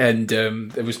here, and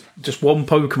there was just one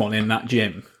Pokemon in that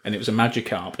gym, and it was a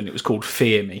Magikarp, and it was called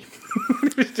Fear Me.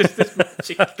 It was just this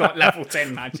magic, like level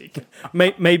 10 magic.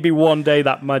 Maybe one day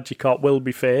that Magikarp will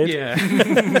be feared. Yeah.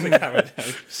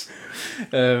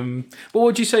 But what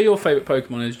would you say your favourite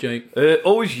Pokemon is, Jake? I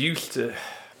used to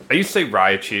say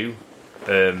Raichu,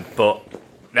 but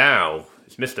now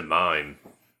it's Mr. Mime.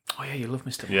 Oh yeah, you love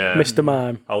Mr. Mime. Yeah. Mr.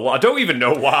 Mime. I don't even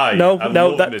know why. I love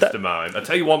Mr. Mime. I'll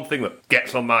tell you one thing that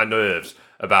gets on my nerves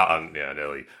about... I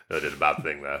nearly did a bad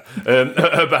thing there.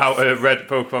 About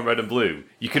Pokemon Red and Blue.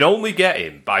 You can only get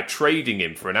him by trading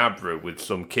him for an Abra with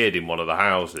some kid in one of the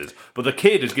houses. But the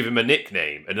kid has given him a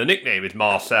nickname, and the nickname is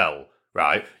Marcel,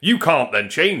 right? You can't then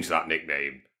change that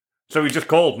nickname. So he's just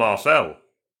called Marcel.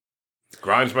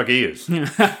 Grinds my gears.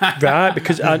 Right,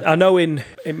 because I know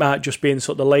it might just be in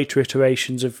sort of the later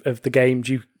iterations of the games,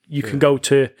 you can go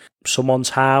to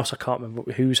someone's house, I can't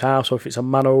remember whose house, or if it's a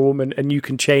man or a woman, and you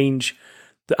can change...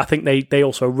 I think they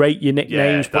also rate your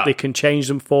nicknames, but they can change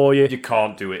them for you. You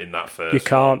can't do it in that first You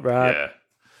can't, one. right. Yeah.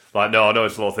 Like, no, I know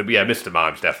it's a little thing, but yeah, Mr.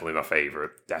 Mime's definitely my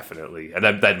favourite, definitely. And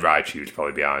then Raichu's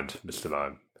probably behind Mr.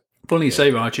 Mime. Funny you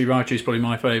say Raichu. Raichu's probably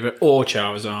my favourite, or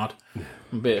Charizard. I'm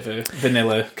a bit of a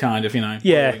vanilla kind of, boring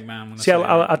man. When See,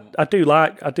 I do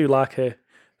like a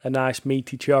nice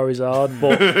meaty Charizard,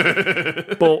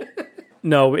 but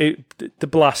no, the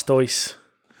Blastoise.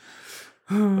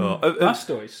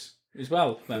 Blastoise as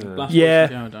well. Then.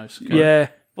 Blastoise and Gyarados. Okay. Yeah.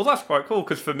 Well, that's quite cool,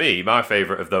 because for me, my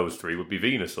favourite of those three would be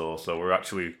Venusaur, so we're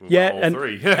actually all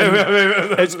three.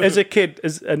 as a kid,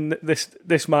 and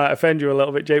this might offend you a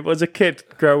little bit, Jake, but as a kid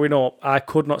growing up, I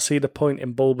could not see the point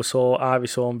in Bulbasaur,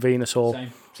 Ivysaur, and Venusaur.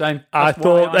 Same.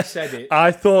 I said it.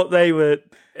 I thought they were.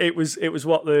 It was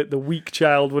what the weak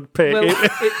child would pick. Well,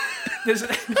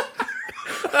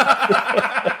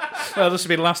 well, this will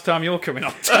be the last time you're coming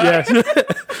on. Yes.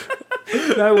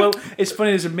 No, well, it's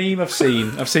funny. There's a meme I've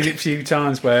seen it a few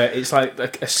times where it's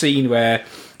like a scene where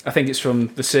I think it's from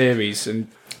the series, and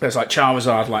there's like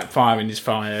Charizard like firing his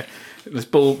fire. There's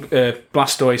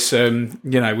Blastoise,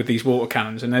 with these water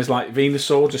cannons, and there's like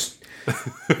Venusaur just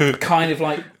kind of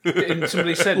like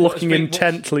somebody said looking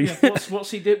intently. What's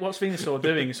Venusaur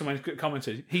doing? Someone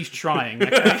commented, he's trying.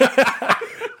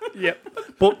 Yep.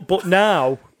 But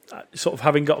now, sort of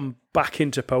having gotten back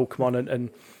into Pokemon and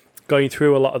going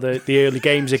through a lot of the early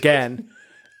games again,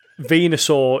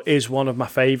 Venusaur is one of my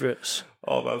favourites.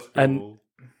 Oh, that's cool. And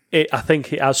I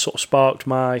think it has sort of sparked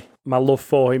my love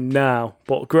for him now.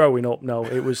 But growing up, no,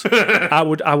 it was I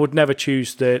would never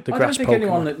choose the I grass don't think Pokemon.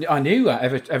 anyone that I knew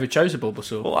ever chose a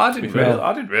Bulbasaur. Well, I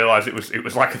didn't realise it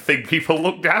was like a thing people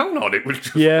looked down on. It was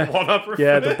just Yeah. the one I preferred.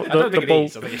 Yeah, I don't think the it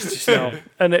is. I think it's just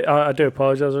and I do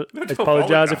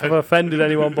apologise. If I've offended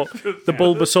anyone, but the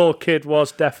Bulbasaur kid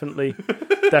was definitely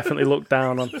looked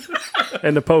down on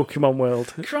in the Pokemon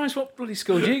world. Christ, what bloody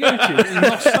school do you go to? In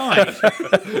Lost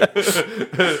Sight?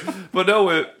 But no,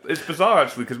 it's bizarre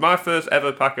actually, because my first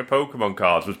ever pack of Pokemon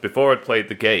cards was before I'd played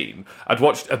the game. I'd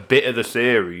watched a bit of the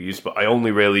series, but I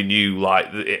only really knew, like,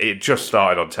 it just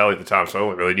started on telly at the time, so I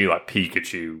only really knew, like,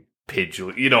 Pikachu,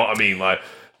 Pidgey, you know what I mean? Like,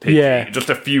 Pidgey, Yeah. just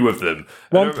a few of them.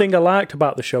 One thing I liked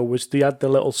about the show was they had the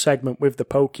little segment with the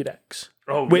Pokédex.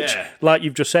 Oh, Which, yeah. like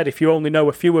you've just said, if you only know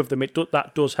a few of them,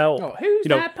 that does help. Oh, who's You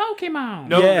know- that Pokemon?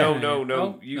 No, Yeah. no.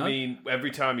 Oh, You no. mean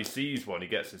every time he sees one, he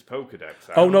gets his Pokedex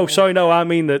out? Oh no, sorry, no, I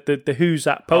mean the who's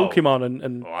that Pokemon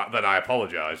and Well, then I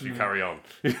apologise. You carry on.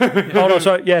 oh no,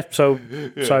 sorry, yeah. So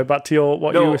sorry, back to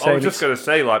what you No, were I saying. was just going to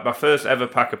say, like, my first ever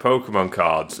pack of Pokemon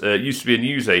cards used to be a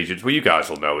newsagent. Well, you guys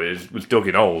will know it was Doug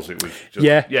in Knowles. It was just,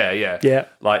 Yeah. yeah.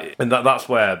 Like, and that's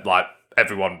where, like,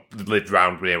 everyone that lived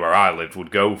round near where I lived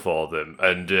would go for them.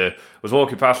 And I was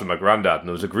walking past with my granddad, and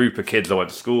there was a group of kids I went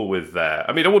to school with there.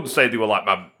 I mean, I wouldn't say they were like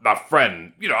my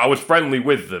friend. You know, I was friendly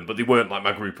with them, but they weren't like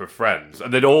my group of friends.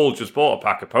 And they'd all just bought a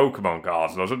pack of Pokemon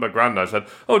cards. And I was with my granddad. I said,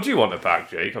 "Oh, do you want a pack,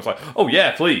 Jake?" I was like, "Oh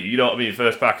yeah, please." You know what I mean?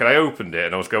 First pack, and I opened it,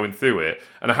 and I was going through it,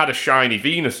 and I had a shiny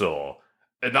Venusaur.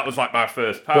 And that was like my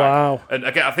first pack. Wow. And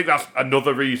again, I think that's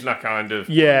another reason I kind of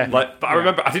Yeah. But I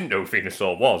remember I didn't know who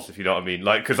Venusaur was, if you know what I mean.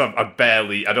 Like, because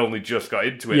I'd only just got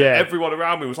into it. Yeah. Everyone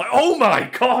around me was like, "Oh my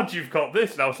god, you've got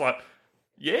this!" And I was like,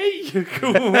 "Yay,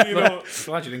 cool!" You know.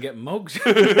 Glad you didn't get mugs.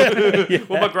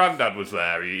 Well, my granddad was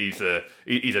there. He's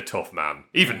a tough man.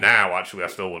 Even now, actually, I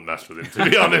still wouldn't mess with him.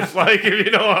 To be honest, like, if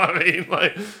you know what I mean.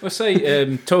 Like, Well,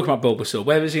 say, talking about Bulbasaur,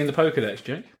 where is he in the Pokedex,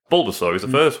 Jake? Bulbasaur is the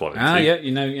first one. isn't he? Yeah,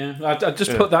 you know, yeah. I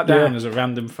just put that down as a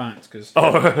random fact, because,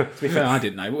 Oh, to be fair, I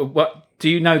didn't know. What do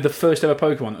you know the first ever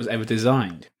Pokemon that was ever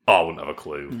designed? I wouldn't have a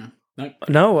clue.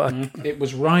 no, It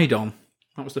was Rhydon.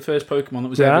 That was the first Pokemon that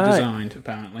was ever Right. designed,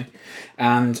 apparently.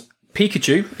 And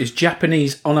Pikachu is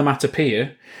Japanese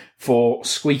onomatopoeia for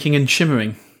squeaking and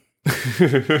shimmering.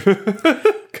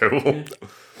 Cool.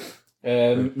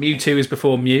 Mewtwo is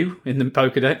before Mew in the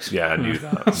Pokedex. Yeah, I knew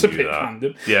that. That's I a knew bit that.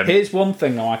 random. Yeah. Here's one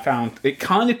thing though I found. It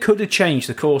kind of could have changed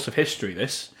the course of history,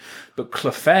 this. But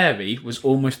Clefairy was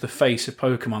almost the face of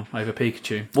Pokemon over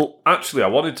Pikachu. Well, actually, I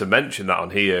wanted to mention that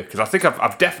on here because I think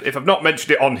I've definitely, if I've not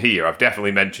mentioned it on here, I've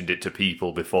definitely mentioned it to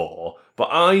people before. But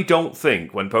I don't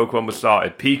think when Pokemon was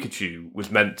started, Pikachu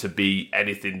was meant to be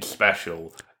anything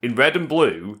special. In Red and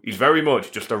Blue, he's very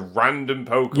much just a random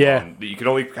Pokemon that you can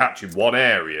only catch in one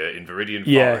area in Viridian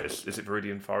Yeah. Forest. Is it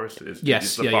Viridian Forest? Yes,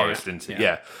 it's the yeah, forest, yeah. isn't it?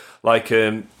 Yeah.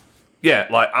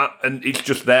 Yeah. And it's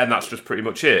just there, and that's just pretty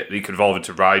much it. He could evolve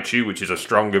into Raichu, which is a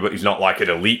stronger, but he's not like an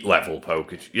elite level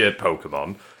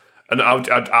Pokemon. And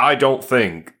I don't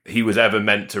think he was ever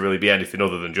meant to really be anything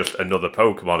other than just another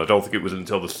Pokemon. I don't think it was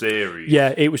until the series.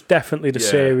 yeah, it was definitely the Yeah.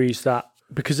 series that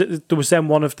because there was then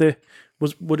one of the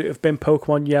would it have been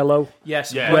Pokemon Yellow?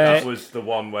 Yes, Yeah, Where that was the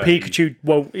one where Pikachu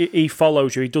won't. He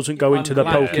follows you. He doesn't go into the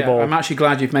Pokeball. I'm actually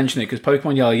glad you've mentioned it because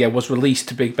Pokemon Yellow, was released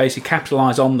to basically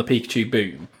capitalise on the Pikachu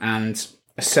boom, and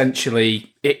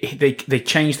essentially they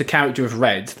changed the character of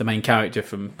Red, the main character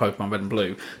from Pokemon Red and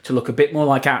Blue, to look a bit more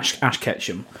like Ash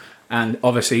Ketchum, and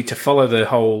obviously to follow the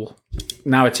whole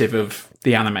narrative of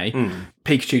the anime,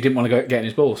 Pikachu didn't want to go get in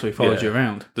his ball, so he followed you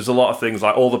around. There's a lot of things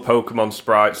like all the Pokemon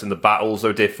sprites and the battles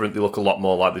are different. They look a lot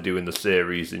more like they do in the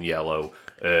series in Yellow.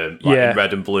 In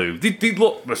Red and Blue. They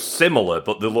look similar,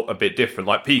 but they look a bit different.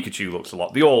 Like Pikachu looks a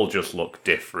lot. They all just look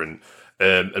different.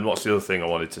 And what's the other thing I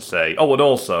wanted to say? Oh, and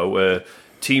also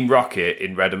Team Rocket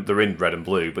they're in Red and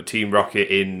Blue, but Team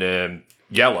Rocket in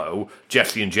Yellow,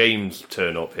 Jesse and James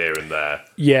turn up here and there.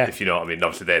 Yeah. If you know what I mean.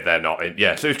 Obviously, they're not in.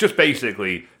 Yeah, so it's just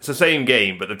basically, it's the same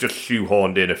game, but they've just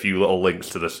shoehorned in a few little links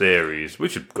to the series,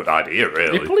 which is a good idea,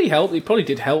 really. It probably helped. It probably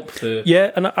did help the.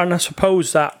 Yeah, and I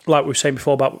suppose that, like we were saying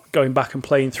before about going back and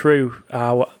playing through,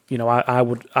 I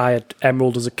had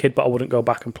Emerald as a kid, but I wouldn't go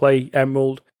back and play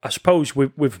Emerald. I suppose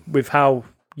with how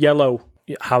Yellow,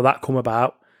 how that come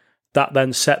about, that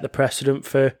then set the precedent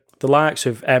for the likes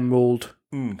of Emerald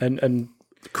and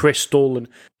Crystal and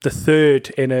the third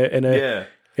in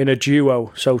a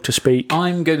duo, so to speak.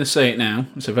 I'm going to say it now.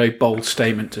 It's a very bold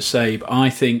statement to say, but I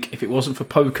think if it wasn't for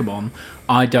Pokemon,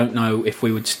 I don't know if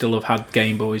we would still have had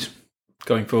Game Boys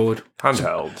going forward.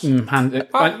 Handhelds.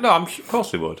 Of No, of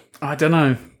course they would. I don't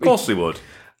know. Of course they would.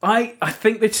 I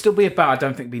think they'd still be but I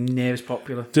don't think it'd be near as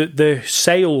popular. The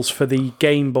sales for the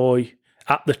Game Boy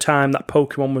at the time that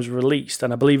Pokemon was released,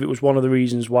 and I believe it was one of the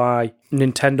reasons why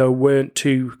Nintendo weren't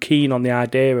too keen on the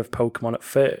idea of Pokemon at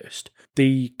first,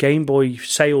 the Game Boy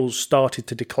sales started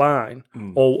to decline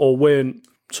or weren't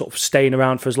sort of staying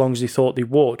around for as long as they thought they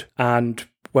would. And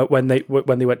when they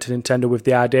went to Nintendo with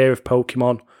the idea of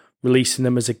Pokemon, releasing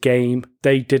them as a game,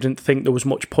 they didn't think there was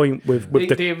much point with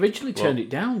they originally turned it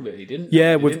down, really, didn't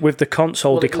yeah, they? with the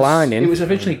console declining. It was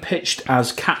originally pitched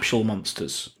as Capsule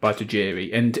Monsters by Tajiri,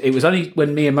 and it was only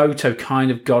when Miyamoto kind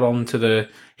of got onto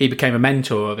he became a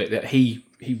mentor of it that he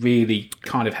really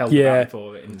kind of held the back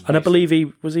for it. And I believe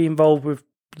he was involved with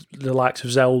the likes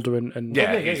of Zelda and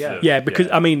because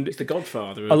I mean, it's the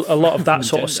godfather. A lot of that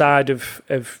sort of side of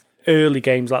early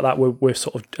games like that were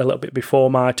sort of a little bit before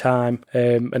my time.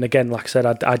 And again, like I said,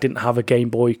 I didn't have a Game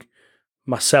Boy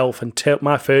myself until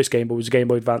my first Game Boy was a Game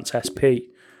Boy Advance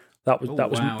SP. That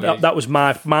was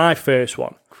my first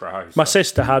one. Christ. My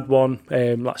sister had one.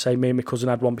 Like I say, me and my cousin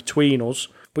had one between us.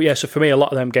 But yeah, so for me, a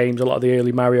lot of them games, a lot of the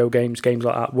early Mario games like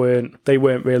that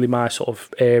weren't really my sort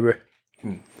of era.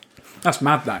 That's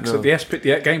mad, that. So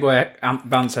the Game Boy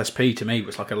Advance SP to me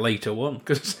was like a later one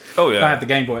because I had the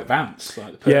Game Boy Advance,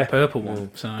 like the purple one.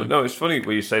 So. But no, it's funny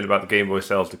what you're saying about the Game Boy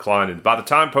sales declining. By the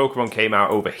time Pokemon came out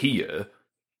over here,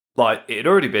 like the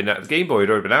Game Boy had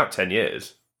already been out 10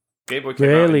 years. Game Boy came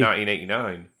out in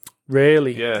 1989.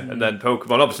 Really? Yeah, and then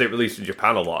Pokemon, obviously it released in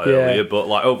Japan a lot earlier, but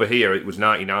like over here it was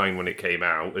 99 when it came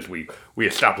out, as we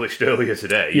established earlier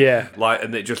today. Yeah. Like,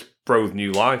 and it just breathed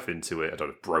new life into it. I don't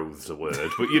know if "breathes" a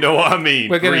word, but you know what I mean.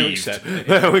 We're going to accept it.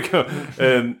 There we go.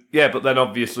 But then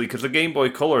obviously, because the Game Boy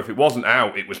Color, if it wasn't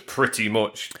out, it was pretty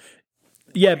much...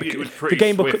 Yeah, because it was pretty the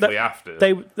Game Boy swiftly after.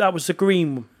 That was the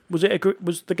green... Was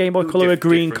the Game Boy Color a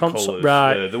green console? Colours.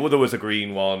 Right. There was a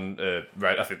green one.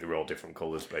 Right, I think they were all different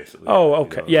colours, basically. Oh,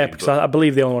 okay. Because I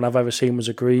believe the only one I've ever seen was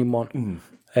a green one.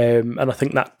 And I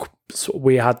think that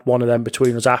we had one of them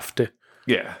between us after.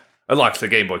 Yeah. And like the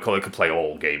Game Boy Color could play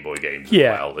all Game Boy games as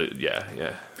well.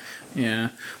 Yeah.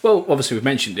 Well, obviously we've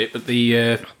mentioned it, but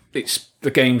the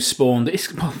game spawned.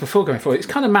 Before going forward, it's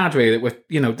kind of mad, really,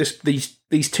 that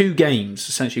these two games,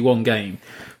 essentially one game,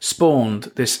 spawned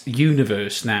this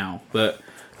universe now that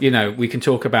we can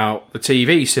talk about the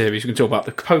TV series, we can talk about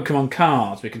the Pokemon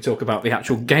cards, we can talk about the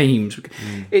actual games.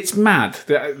 It's mad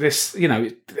that this,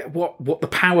 what the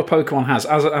power Pokemon has,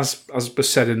 as was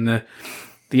said in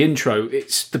the intro,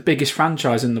 it's the biggest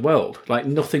franchise in the world. Like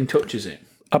nothing touches it.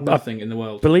 Nothing in the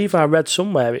world. I believe I read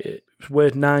somewhere it was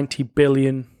worth $90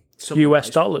 billion US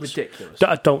dollars. Ridiculous.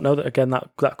 I don't know that again.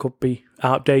 That could be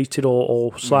outdated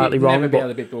or slightly wrong. Never be able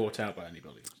to be bought out by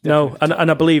anybody. No,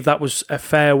 and I believe that was a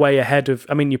fair way ahead of.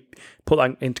 I mean, you put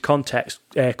that into context.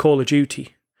 Call of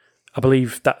Duty. I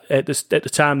believe that at the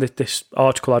time that this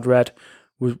article I'd read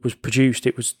was produced,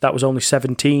 that was only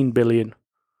 17 billion.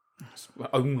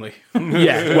 Only.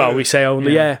 Yeah. Well, we say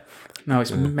only. Yeah. No,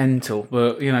 it's mental.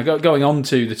 But going on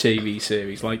to the TV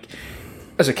series, like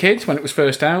as a kid when it was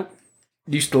first out,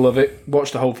 used to love it.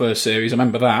 Watched the whole first series. I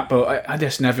remember that, but I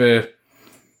just never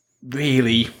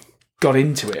really got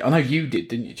into it. I know you did,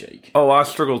 didn't you, Jake? Oh, I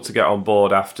struggled to get on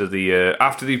board after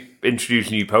they introduced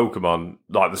new Pokemon,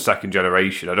 like the second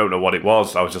generation. I don't know what it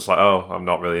was. I was just like, oh, I'm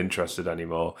not really interested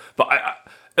anymore. But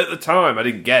at the time, I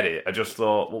didn't get it. I just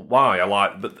thought, well,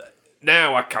 why? But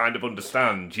now I kind of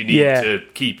understand. You need to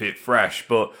keep it fresh,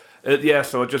 but. But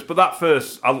that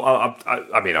first, I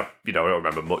don't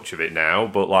remember much of it now,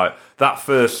 but like that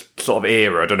first sort of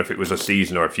era, I don't know if it was a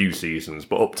season or a few seasons,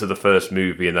 but up to the first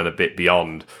movie and then a bit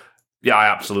beyond, I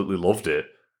absolutely loved it.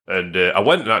 And I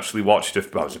went and actually watched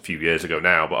it, well, it was a few years ago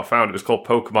now, but I found it was called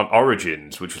Pokemon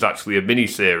Origins, which was actually a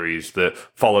mini-series that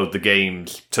followed the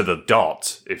games to the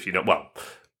dot,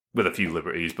 with a few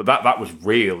liberties, but that was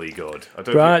really good.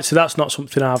 So that's not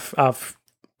something I've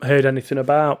heard anything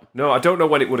about. No, I don't know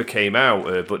when it would have came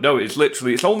out, but no,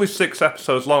 it's only 6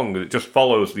 episodes long, and it just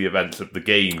follows the events of the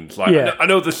games. I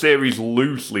know the series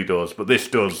loosely does, but this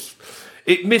does.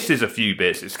 It misses a few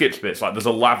bits, it skips bits. Like there's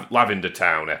a Lavender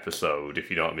Town episode,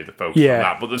 if you know what I mean, the focus on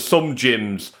that. But there's some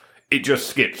gyms it just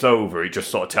skips over. It just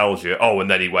sort of tells you, oh,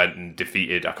 and then he went and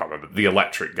defeated, I can't remember, the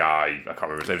electric guy. I can't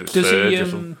remember his name. Surge or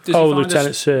something.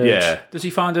 Lieutenant Surge. Yeah. Does he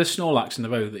find a Snorlax in the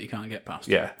road that you can't get past?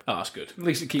 Yeah. Oh, that's good. At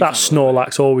least it keeps that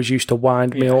Snorlax always used to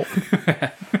wind me up.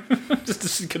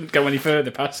 Just couldn't go any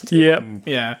further past. Yep.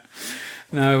 Yeah.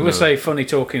 No, we'll say funny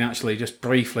talking, actually, just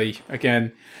briefly,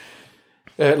 again.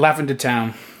 Lavender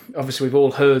Town. Obviously, we've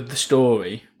all heard the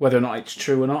story, whether or not it's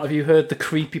true or not. Have you heard the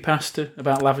creepypasta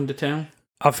about Lavender Town?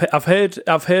 I've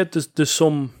heard there's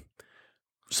some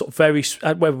sort of very,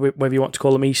 whether you want to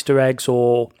call them Easter eggs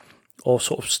or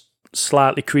sort of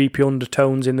slightly creepy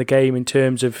undertones in the game in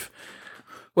terms of.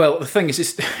 Well, the thing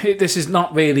is, this is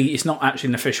not really. It's not actually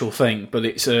an official thing, but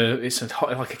it's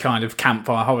like a kind of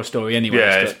campfire horror story anyway.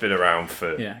 Yeah, it's been around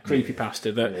for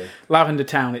creepypasta. The Lavender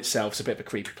Town itself is a bit of a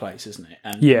creepy place, isn't it?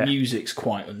 And the music's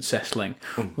quite unsettling.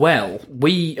 Well,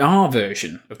 our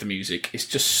version of the music is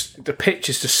just the pitch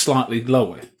is just slightly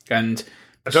lower, and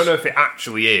I don't know if it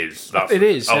actually is. It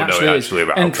is. Oh, no, it actually is.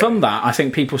 And from that, I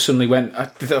think people suddenly went. I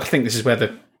think this is where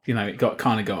it got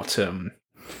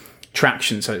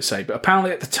traction, so to say. But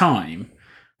apparently at the time,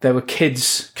 there were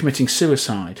kids committing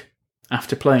suicide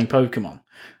after playing Pokemon.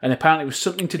 And apparently it was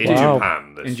something to do...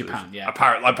 Japan. In Japan, yeah.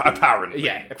 Apparently.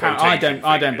 Yeah, I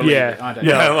don't believe it. I don't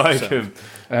like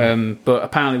him. But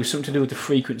apparently it was something to do with the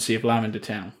frequency of Lavender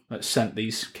Town that sent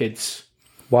these kids...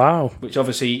 Wow. Which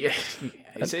obviously,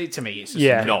 to me, it's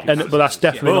just not... But that's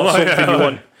definitely not something you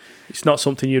want... It's not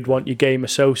something you'd want your game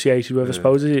associated with, I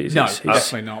suppose. It's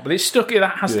definitely not. But it's stuck.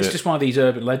 It's just one of these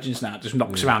urban legends now. It just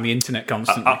knocks around the internet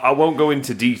constantly. I won't go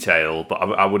into detail, but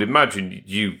I would imagine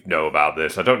you know about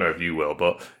this. I don't know if you will,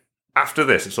 but after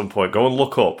this, at some point, go and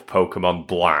look up Pokemon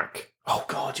Black. Oh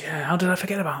God, yeah. How did I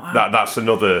forget about that? That's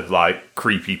another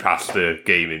creepypasta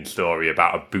gaming story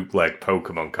about a bootleg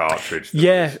Pokemon cartridge.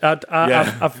 Yeah,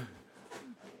 I've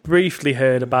briefly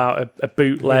heard about a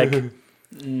bootleg.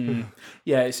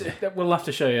 Yeah, we'll have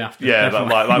to show you after. Yeah,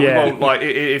 we won't,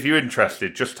 if you're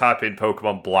interested, just type in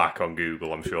Pokemon Black on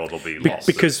Google. I'm sure there'll be lots.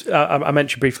 Because I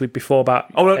mentioned briefly before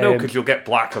about... Oh, no, because you'll get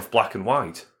Black of Black and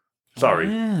White. Sorry.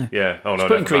 Yeah. Oh, no,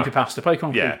 putting creepypasta,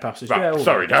 Pokemon creepypastas. Right.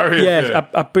 Sorry, Darren. Yeah,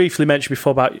 I briefly mentioned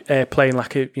before about playing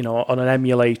on an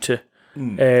emulator.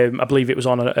 I believe it was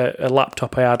on a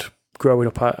laptop I had growing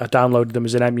up. I downloaded them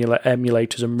as an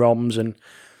emulators and ROMs,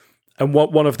 and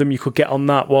one of them you could get on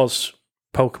that was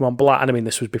Pokemon Black. And I mean,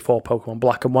 this was before Pokemon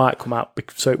Black and White come out,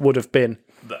 so it would have been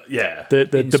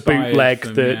the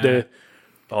bootleg,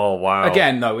 Oh wow!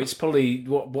 Again, though, it's probably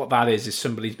what that is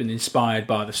somebody's been inspired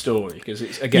by the story, because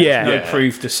it's no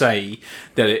proof to say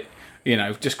that it.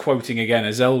 Just quoting again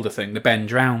a Zelda thing, the Ben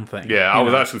Drown thing. Yeah, I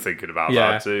was actually thinking about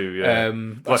that too. Yeah,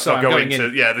 let's not go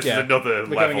into. This is another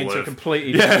level. We're going into a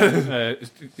completely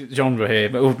different genre here,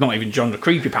 but not even genre.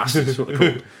 Creepypastas, sort of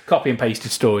called. Copy and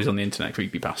pasted stories on the internet.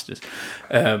 Creepypastas.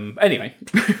 Anyway,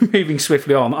 moving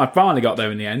swiftly on. I finally got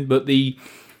there in the end, but the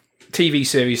TV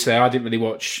series there, I didn't really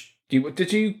watch.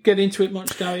 Did you get into it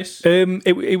much, Darius?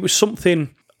 It was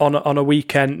something on a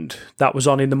weekend that was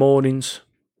on in the mornings.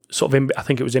 Sort of, I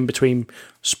think it was in between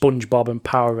SpongeBob and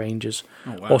Power Rangers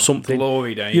or something.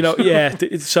 Glory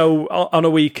days. So on a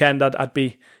weekend, I'd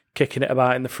be kicking it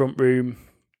about in the front room,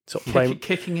 sort of playing,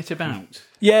 kicking it about.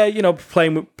 Yeah,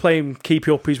 playing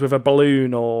keepy uppies with a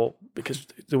balloon, or because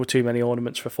there were too many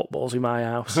ornaments for footballs in my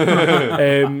house.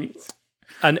 And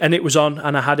it was on,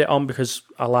 and I had it on because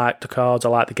I liked the cards, I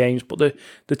liked the games, but the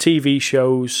TV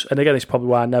shows, and again, it's probably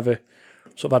why I never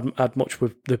sort of had much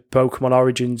with the Pokemon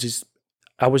Origins, is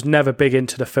I was never big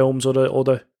into the films or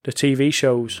the TV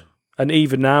shows, and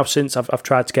even now, since I've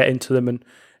tried to get into them, and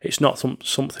it's not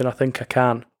something I think I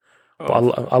can. But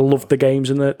I love the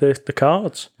games and the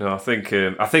cards. No, I think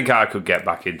I could get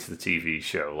back into the TV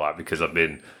show, because I've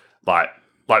been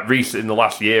recent in the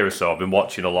last year or so, I've been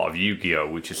watching a lot of Yu-Gi-Oh,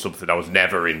 which is something I was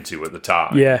never into at the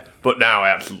time. Yeah, but now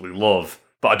I absolutely love.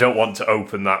 But I don't want to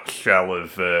open that shell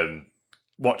of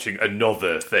watching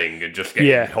another thing and just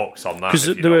getting hooked on that. If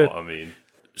you know what I mean.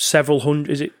 Several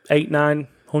hundred, is it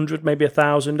 800-900, maybe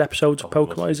 1,000 episodes of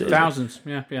Pokemon? Is it thousands?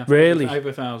 Yeah. Really, over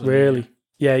 1,000. Really,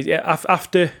 yeah.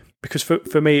 After, because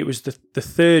for me it was the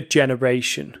third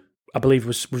generation. I believe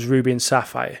was Ruby and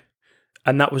Sapphire,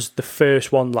 and that was the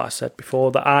first one, like I said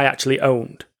before, that I actually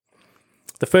owned.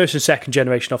 The first and second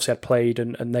generation, obviously, I'd played,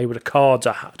 and they were the cards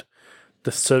I had.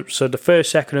 So the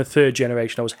first, second, and third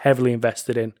generation, I was heavily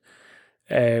invested in.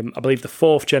 I believe the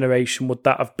fourth generation would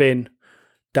that have been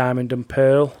Diamond and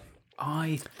Pearl.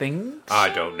 I think so. I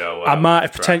don't know. I might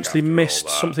have potentially missed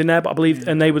something there, but I believe,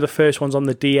 and they were the first ones on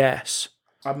the DS.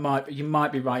 You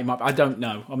might be right. I don't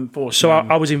know. So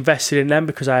I was invested in them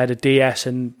because I had a DS,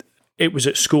 and it was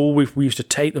at school. We used to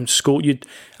take them to school. We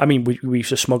used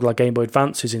to smuggle our Game Boy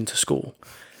Advances into school,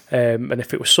 and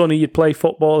if it was sunny, you'd play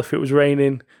football. If it was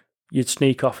raining, you'd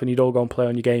sneak off and you'd all go and play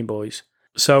on your Game Boys.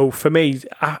 So for me,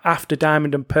 after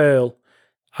Diamond and Pearl,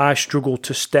 I struggled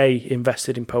to stay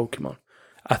invested in Pokemon.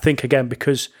 I think, again,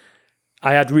 because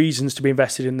I had reasons to be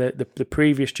invested in the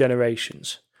previous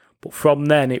generations. But from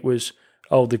then, it was,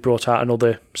 they brought out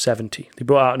another 70. They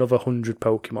brought out another 100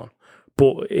 Pokemon.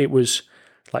 But it was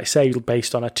like say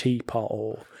based on a teapot,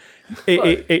 or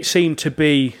it seemed to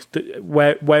be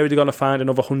where are they going to find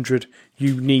another 100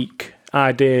 unique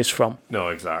ideas from? No,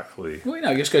 exactly. Well,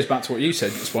 it just goes back to what you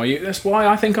said. That's why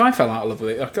I think I fell out of love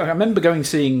with it. I remember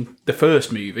seeing the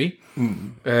first movie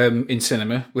in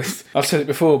cinema with. I've said it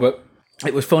before, but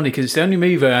it was funny because it's the only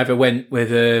movie I ever went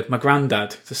with my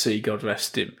granddad to see. God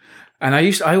rest him. And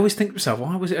I always think to myself,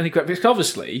 why was it only Granddad? Because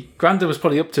obviously, Granddad was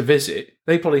probably up to visit.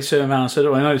 They probably turned around and said,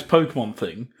 "Oh, I know this Pokemon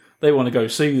thing. They want to go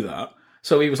see that."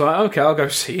 So he was like, "Okay, I'll go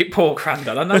see it." Poor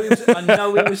Granddad. I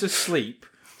know he was asleep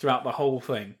throughout the whole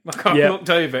thing. Like I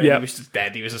looked over and he was just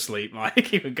dead. He was asleep. Like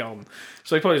he was gone.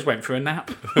 So he probably just went for a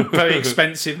nap. Very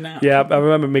expensive nap. Yeah, I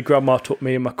remember my grandma took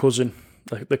me and my cousin,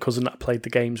 the cousin that I played the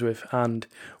games with, and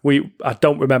I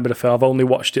don't remember the film. I've only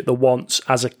watched it the once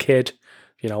as a kid.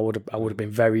 I would have been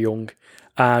very young,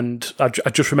 and I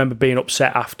just remember being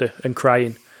upset after and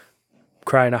crying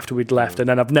after we'd left, and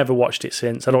then I've never watched it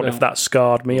since. I don't know if that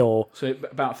scarred me or. So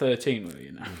about 13, were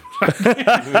you now?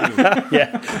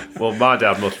 Yeah. Well, my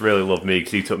dad must really love me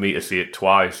because he took me to see it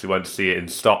twice. He went to see it in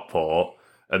Stockport,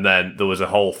 and then there was a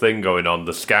whole thing going on,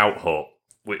 the Scout Hut.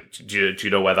 Which do you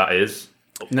know where that is?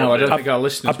 No, I don't think our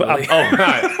listeners will. Oh,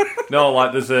 right. No,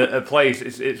 like there's a place.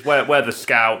 It's where the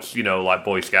Scouts, like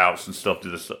Boy Scouts and stuff, do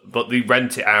this. But they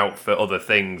rent it out for other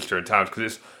things during times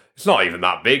because it's not even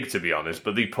that big, to be honest.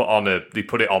 But they put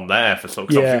it on there for some.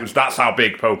 Cause that's how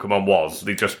big Pokemon was.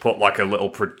 They just put like a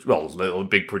little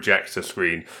big projector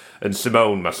screen. And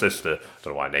Simone, my sister, I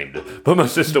don't know why I named her, but my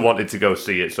sister wanted to go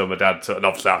see it. So my dad, and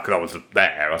obviously because I was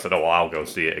there, I said, "Oh, well, I'll go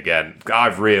see it again."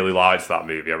 I've really liked that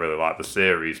movie. I really like the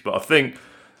series, but I think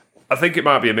it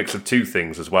might be a mix of two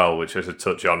things as well, which I should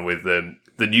touch on with the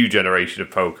new generation of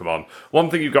Pokemon. One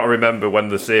thing you've got to remember when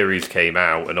the series came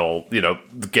out and all, the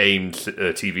games,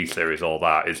 TV series, all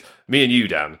that, is me and you,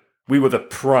 Dan, we were the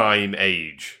prime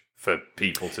age for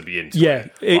people to be into. Yeah,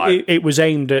 it was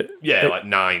aimed at... Yeah, like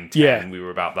 9, 10, we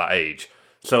were about that age.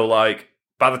 So,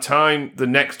 by the time the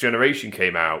next generation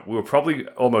came out, we were probably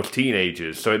almost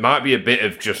teenagers, so it might be a bit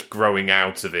of just growing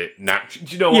out of it naturally.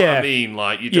 Do you know what I mean?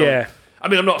 You don't... Yeah. I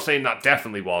mean, I'm not saying that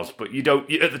definitely was, but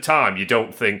at the time, you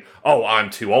don't think, "Oh, I'm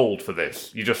too old for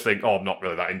this." You just think, "Oh, I'm not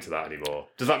really that into that anymore."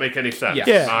 Does that make any sense? Yes.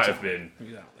 Yeah. It might have been.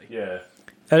 Exactly. Yeah.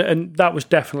 And that was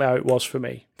definitely how it was for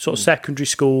me. Sort of secondary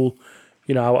school,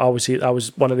 I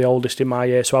was one of the oldest in my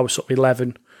year, so I was sort of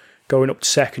 11 going up to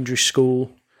secondary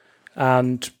school.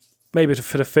 And maybe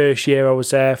for the first year I was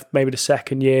there, maybe the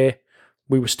second year,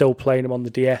 we were still playing them on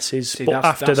the DSs. See, but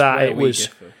after that, it was...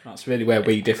 That's really where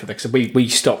we differ. Because we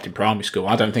stopped in primary school.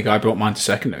 I don't think I brought mine to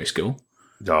secondary school.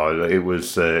 No, it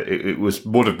was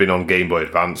would have been on Game Boy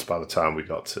Advance by the time we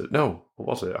got to... No, what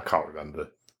was it? I can't remember.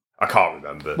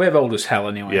 We're old as hell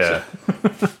anyway. Yeah.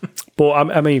 So. But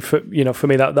I mean, for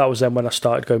me, that was then when I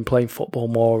started going playing football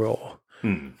more, or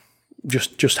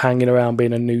just hanging around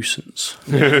being a nuisance.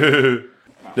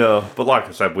 No, but like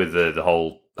I said, with the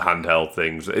whole handheld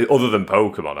things, other than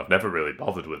Pokemon, I've never really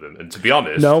bothered with them. And to be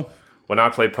honest, when I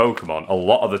play Pokemon, a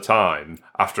lot of the time,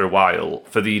 after a while,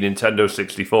 for the Nintendo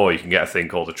 64, you can get a thing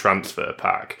called a transfer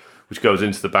pack, which goes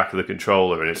into the back of the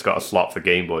controller, and it's got a slot for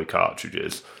Game Boy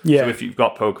cartridges. Yeah. So if you've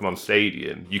got Pokemon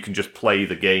Stadium, you can just play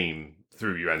the game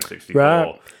through your N64.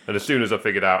 Right. And as soon as I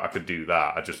figured out I could do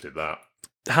that, I just did that.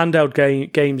 Handheld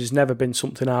games has never been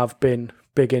something I've been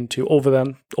big into, other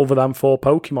than for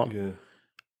Pokemon. Yeah.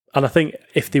 And I think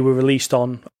if they were released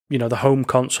on, the home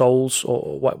consoles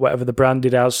or whatever they're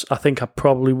branded as, I think I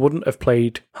probably wouldn't have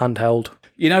played handheld.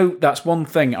 That's one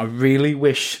thing I really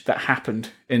wish that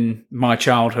happened in my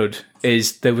childhood,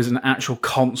 is there was an actual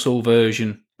console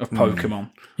version of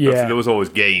Pokemon. Yeah. There was always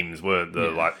games, weren't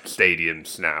there, like Stadium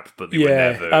Snap, but they were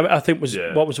never... I think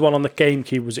what was the one on the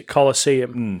GameCube, was it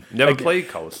Colosseum? Never played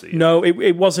Colosseum. No,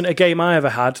 it wasn't a game I ever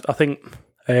had. I think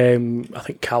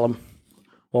Callum,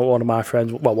 one of my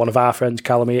friends, one of our friends,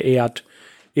 Callum, he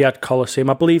had Colosseum.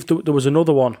 I believe there was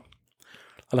another one,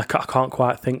 and I can't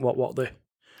quite think what the...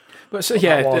 But so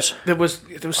there was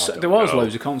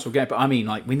loads of console games, but I mean,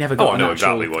 we never got. I know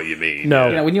exactly what you mean.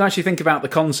 No, when you actually think about the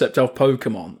concept of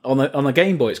Pokemon on a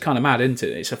Game Boy, it's kind of mad, isn't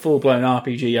it? It's a full blown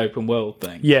RPG open world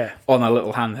thing. Yeah, on a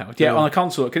little handheld. Yeah, on a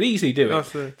console, it could easily do it.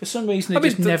 For some reason, it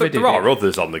just never did. There are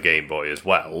others on the Game Boy as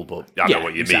well, but I know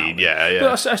what you mean. Yeah.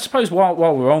 But I suppose while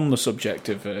we're on the subject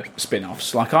of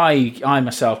spin-offs, I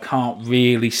myself can't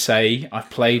really say I've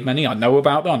played many. I know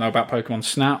about them. I know about Pokemon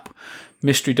Snap,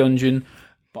 Mystery Dungeon.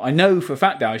 But I know for a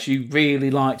fact, Alice, you really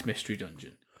liked Mystery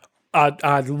Dungeon. I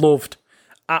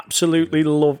absolutely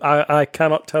loved. I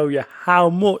cannot tell you how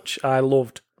much I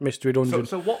loved Mystery Dungeon.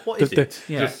 So what is it?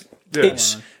 Yeah.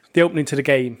 the opening to the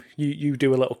game, you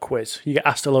do a little quiz. You get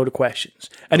asked a load of questions,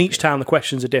 and each time the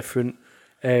questions are different.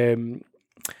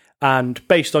 And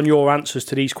based on your answers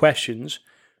to these questions,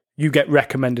 you get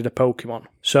recommended a Pokemon.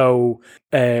 So,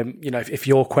 if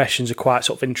your questions are quite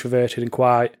sort of introverted and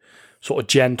quite sort of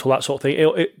gentle, that sort of thing,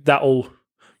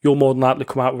 you'll more than likely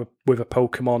come out with a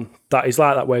Pokemon that is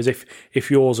like that. Whereas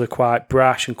if yours are quite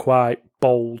brash and quite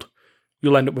bold,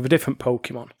 you'll end up with a different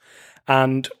Pokemon.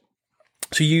 And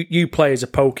so you play as a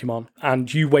Pokemon,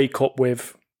 and you wake up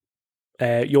with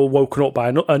you're woken up by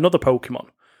another Pokemon,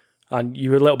 and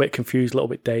you're a little bit confused, a little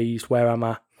bit dazed. Where am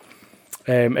I?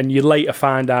 And you later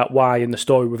find out why in the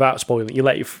story, without spoiling. You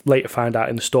later find out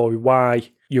in the story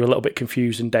why you're a little bit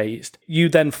confused and dazed. You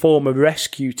then form a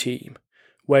rescue team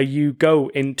where you go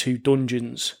into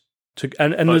dungeons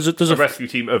and there's a rescue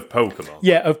team of Pokemon.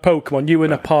 Yeah, of Pokemon. You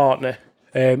and a partner.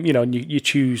 And you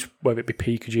choose whether it be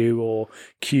Pikachu or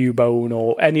Cubone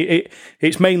or any.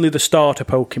 It's mainly the starter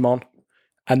Pokemon,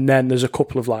 and then there's a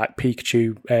couple of like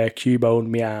Pikachu,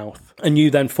 Cubone, Meowth, and you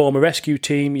then form a rescue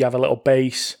team. You have a little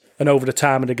base, and over the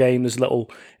time of the game, there's little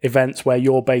events where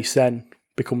your base then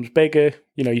becomes bigger.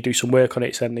 You do some work on it,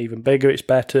 it's then even bigger. It's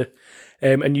better,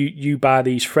 and you buy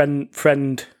these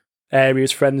friend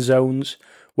areas, friend zones,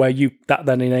 where that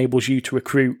then enables you to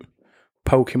recruit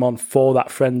Pokemon for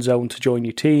that friend zone to join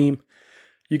your team.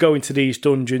 You go into these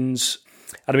dungeons,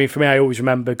 and I mean, for me, I always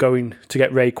remember going to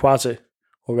get Rayquaza,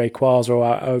 or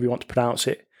however you want to pronounce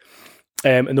it,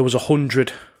 and there was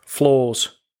 100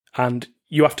 floors, and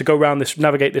you have to go around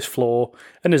navigate this floor,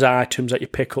 and there's items that you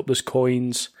pick up, there's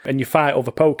coins, and you fight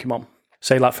other Pokemon.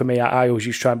 Say, like for me, I always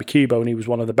used to try and be Cubone, and he was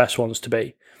one of the best ones to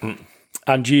be.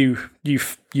 And you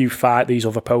fight these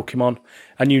other Pokemon,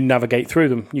 and you navigate through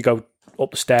them. You go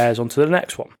up the stairs onto the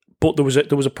next one. But there was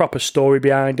a proper story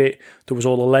behind it. There was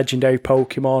all the legendary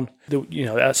Pokemon.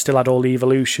 That still had all the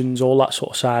evolutions, all that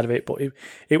sort of side of it. But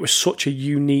it was such a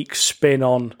unique spin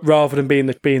on, rather than being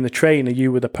the trainer,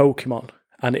 you were the Pokemon,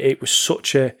 and it was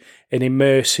such an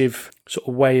immersive sort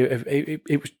of way of it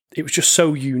was just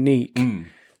so unique,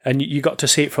 and you got to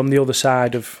see it from the other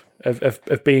side of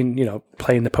being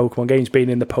playing the Pokemon games,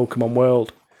 being in the Pokemon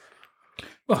world.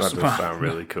 Well, that does sound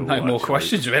really cool. No more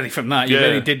questions really from that. You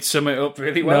really did sum it up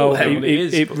really well. No,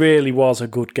 it really was a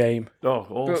good game. Oh,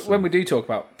 awesome. But when we do talk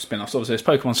about spin-offs, obviously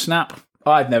there's Pokemon Snap.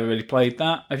 I've never really played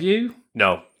that. Have you?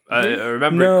 No. I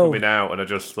remember it coming out, and I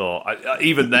just thought,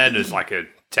 even then as like a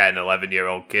 10,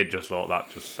 11-year-old kid, just thought that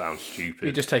just sounds stupid.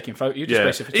 You're just taking photos. You're just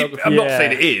basically photography. I'm not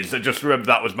saying it is. I just remember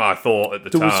that was my thought at the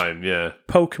time. Yeah.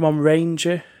 Pokemon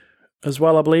Ranger as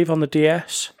well, I believe, on the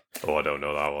DS. Oh, I don't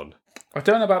know that one. I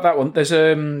don't know about that one. There's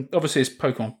obviously it's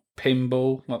Pokemon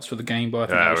Pinball. That's for the Game Boy.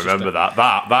 I remember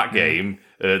that game.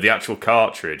 The actual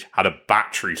cartridge had a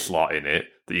battery slot in it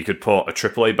that you could put a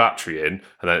AAA battery in,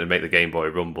 and then it'd make the Game Boy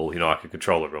rumble. Like a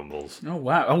controller rumbles. Oh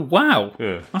wow!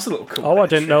 Yeah. That's a little cool. Oh, I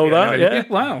didn't know that. Yeah.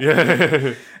 Wow.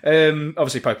 Yeah.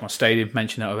 Obviously, Pokemon Stadium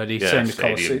mentioned that already. Yeah, Same as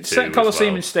Stadium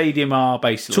Colosseum and Stadium are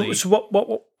basically. So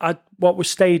what was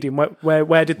Stadium?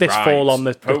 Where did this fall on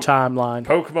the timeline?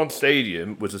 Pokemon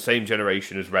Stadium was the same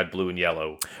generation as Red, Blue, and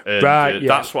Yellow. And,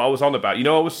 that's what I was on about.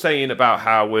 I was saying about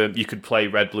how you could play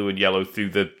Red, Blue, and Yellow through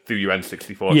your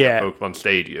N64 Pokemon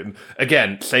Stadium.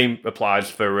 Again, same applies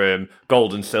for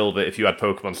Gold and Silver if you had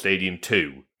Pokemon Stadium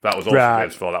 2. That was also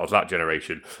PS4, that was that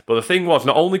generation. But the thing was,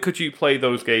 not only could you play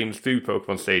those games through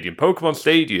Pokemon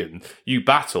Stadium, you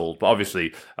battled, but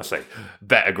obviously, I say,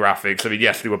 better graphics. I mean,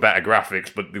 yes, they were better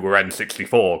graphics, but they were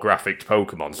N64 graphics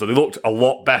Pokemon, so they looked a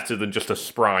lot better than just a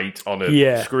sprite on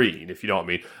a screen, if you know what I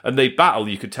mean. And they battle,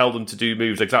 you could tell them to do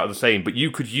moves exactly the same, but you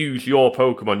could use your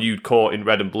Pokemon you'd caught in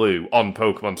Red and Blue on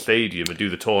Pokemon Stadium and do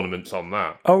the tournaments on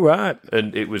that. Oh, right.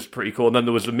 And it was pretty cool. And then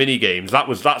there was the mini games.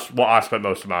 That's what I spent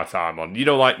most of my time on.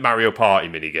 Like Mario Party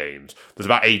mini games. There's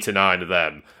about 8 or 9 of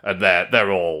them, and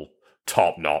they're all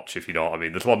top notch, if you know what I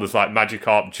mean. There's one that's like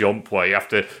Magikarp Jump, where you have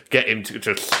to get him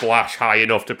to splash high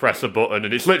enough to press a button,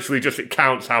 and it's literally just it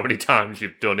counts how many times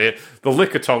you've done it. The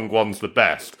Lickitung one's the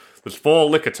best. There's 4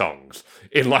 Lickitungs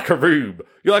in like a room.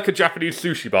 You're like a Japanese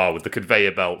sushi bar with the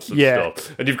conveyor belts and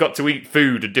stuff. And you've got to eat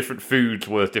food, and different foods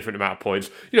worth different amount of points.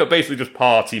 Basically just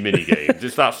party mini games.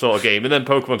 It's that sort of game. And then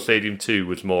Pokemon Stadium 2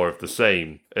 was more of the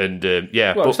same. And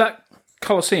was that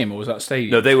Colosseum or was that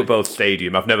Stadium? No, they were both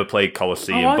Stadium. I've never played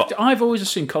Colosseum. But I've always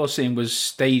assumed Colosseum was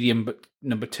Stadium, but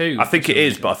number 2. I think it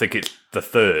is, but I think it's the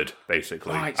third,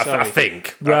 basically. Right, I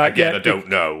think. Right, Again, I don't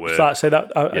know.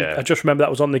 I just remember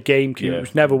that was on the GameCube. Yeah. It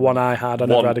was never one I had. I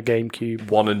never had a GameCube.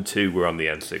 1 and 2 were on the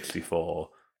N64.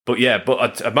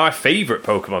 But my favourite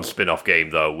Pokemon spin-off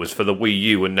game, though, was for the Wii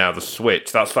U and now the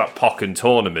Switch. That's that Pokken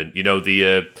Tournament.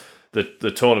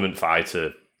 The tournament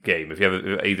fighter game. Have you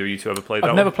ever either of you two ever played that?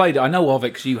 I've never played it. I know of it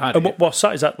because you had And it. what's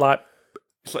that? Is that like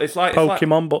It's like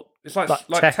Pokemon, but it's like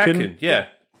Tekken? Tekken. Yeah.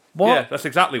 What? Yeah, that's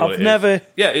exactly what I've it is. never-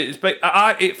 Yeah,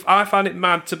 I find it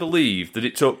mad to believe that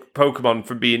it took Pokemon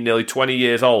from being nearly 20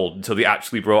 years old until they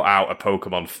actually brought out a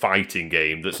Pokemon fighting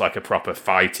game that's like a proper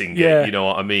fighting game. Yeah. You know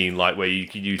what I mean? Like where you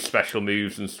can use special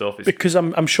moves and stuff. It's, Because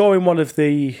I'm sure in one of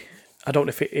the, I don't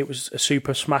know if it was a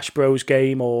Super Smash Bros.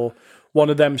 Game or one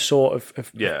of them sort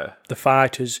of yeah. the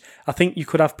fighters. I think you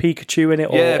could have Pikachu in it,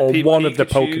 or, Yeah, or one of the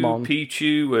Pikachu, Pokemon.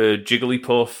 Pichu,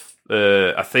 Jigglypuff,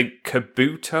 I think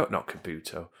Kabuto. Not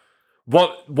Kabuto.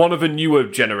 One of the newer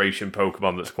generation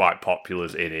Pokemon that's quite popular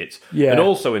is in it. Yeah. And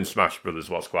also in Smash Brothers,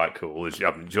 what's quite cool is,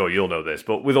 I'm sure you'll know this,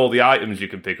 but with all the items you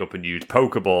can pick up and use,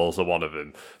 Pokeballs are one of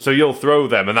them. So you'll throw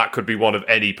them, and that could be one of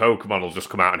any Pokemon will just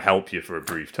come out and help you for a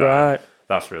brief time. Right.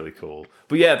 That's really cool.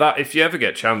 But yeah, that if you ever get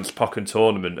a chance, Pokken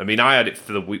Tournament. I mean, I had it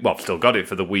for the Wii. Well, I've still got it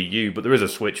for the Wii U, but there is a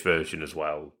Switch version as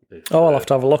well. Oh, I'll have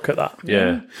to have a look at that.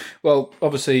 Yeah. Well,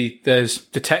 obviously, there's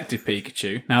Detective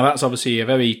Pikachu. Now, that's obviously a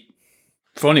very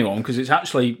funny one because it's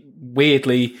actually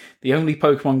weirdly the only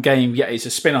Pokemon game, yet it's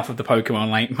a spin-off of the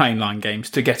Pokemon mainline games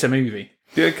to get a movie.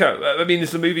 Yeah, I mean,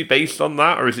 is the movie based on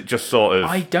that, or is it just sort of?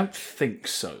 I don't think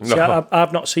so. See,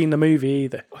 I've not seen the movie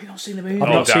either. Oh, you've not seen the movie? I've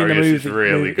not seen the Darius, movie. It's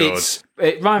really good.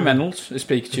 It's Ryan Reynolds as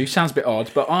Pikachu. Sounds a bit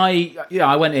odd, but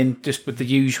I went in just with the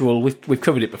usual. We've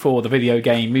covered it before, the video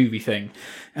game movie thing.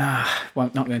 Well,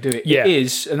 not going to do it. Yeah. It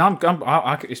is, and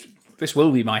this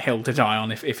will be my hill to die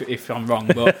on if I'm wrong,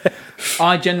 but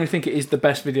I generally think it is the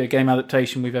best video game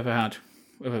adaptation we've ever had.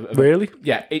 Really?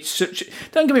 Yeah, it's such.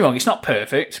 Don't get me wrong, it's not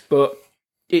perfect, but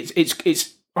it's.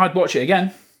 I'd watch it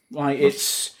again. Like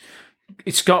it's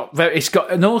got,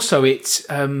 and also it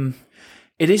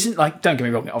isn't like. Don't get me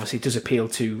wrong, it obviously does appeal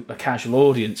to a casual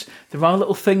audience. There are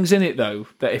little things in it though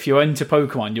that if you're into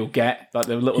Pokemon, you'll get like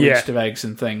the little Easter eggs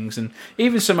and things, and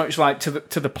even so much like to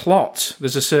the plot.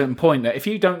 There's a certain point that if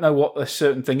you don't know what a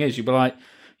certain thing is, you'd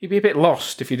be a bit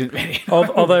lost if you didn't really know.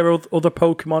 Are there other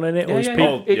Pokemon in it? Or is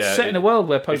It's set in a world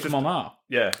where Pokemon are.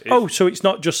 Yeah. so it's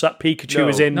not just that Pikachu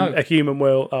is in a human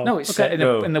world. Oh, No, it's set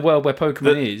in the world where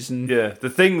Pokemon is. And Yeah, the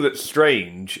thing that's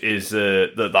strange is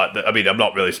that I mean, I'm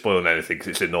not really spoiling anything because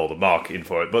it's in all the marketing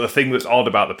for it, but the thing that's odd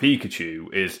about the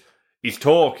Pikachu is he's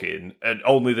talking and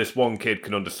only this one kid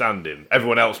can understand him.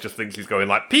 Everyone else just thinks he's going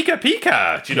like, Pika,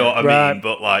 Pika! Do you know what I Right. mean?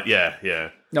 But like,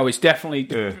 yeah. no, it's definitely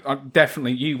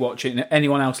you watch it, and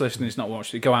anyone else listening who's not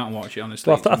watched it, go out and watch it,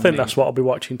 honestly. Well, I think that's what I'll be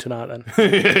watching tonight then.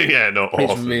 Yeah, no,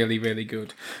 It's awesome. really, really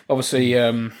good. Obviously,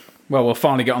 we'll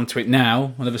finally get onto it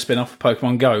now. Another spin-off of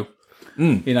Pokemon Go.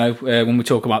 You know, when we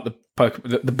talk about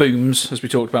the booms, as we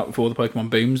talked about before, the Pokemon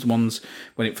booms, the ones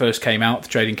when it first came out, the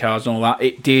trading cards and all that,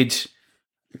 it did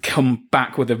come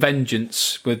back with a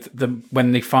vengeance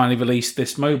when they finally released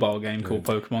this mobile game called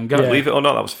Pokemon Go. Believe it or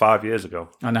not, that was 5 years ago.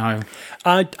 I know.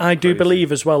 I do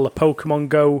believe as well the Pokemon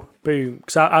Go boom,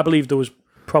 because I believe there was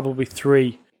probably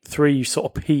three sort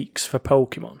of peaks for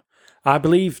Pokemon. I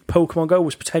believe Pokemon Go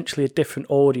was potentially a different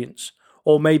audience,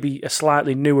 or maybe a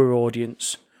slightly newer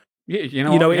audience. Yeah,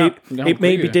 It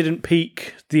maybe didn't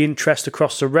pique the interest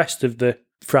across the rest of the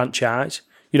franchise.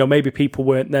 You know, maybe people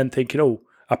weren't then thinking, oh,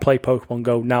 I play Pokemon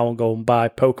Go, now I'll go and buy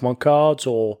Pokemon cards,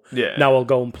 or now I'll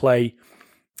go and play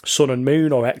Sun and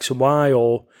Moon or X and Y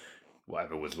or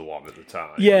whatever was the one at the time.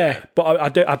 Yeah,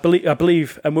 but I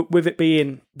believe, and with it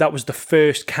being that was the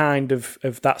first kind of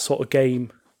that sort of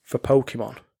game for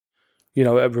Pokemon. You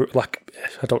know, like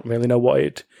I don't really know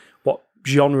what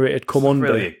genre it had come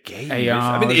under. Really a game.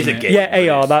 AR, I mean, it is a isn't it? game.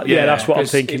 Yeah, AR. That's what I'm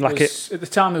 'Cause thinking. at the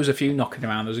time, there was a few knocking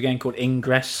around. There was a game called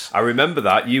Ingress. I remember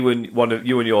that you and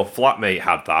your flatmate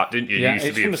had that, didn't you? Yeah, You used to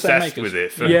it's be from the same obsessed makers.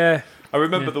 with it. Yeah. I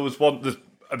remember there was one. There's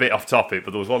a bit off topic,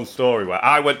 but there was one story where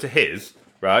I went to his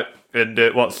right, and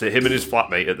him and his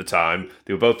flatmate at the time.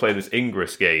 They were both playing this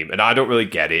Ingress game, and I don't really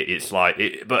get it. It's like,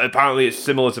 but apparently it's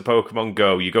similar to Pokemon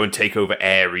Go. You go and take over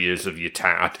areas of your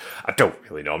town. I don't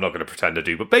really know. I'm not going to pretend I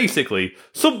do, but basically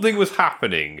something was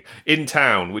happening in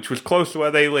town which was close to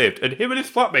where they lived, and him and his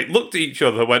flatmate looked at each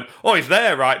other, and went, "Oh, he's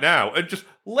there right now," and just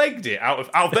legged it out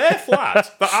of their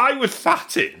flat that I was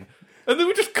sat in, and they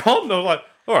were just gone. I was like,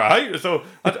 all right, so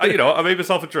I made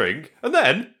myself a drink, and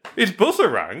then his buzzer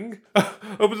rang,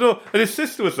 opened the door, and his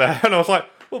sister was there, and I was like,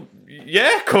 well,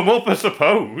 yeah, come up, I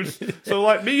suppose. So,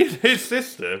 like, me and his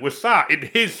sister were sat in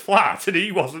his flat, and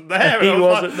he wasn't there. And He I was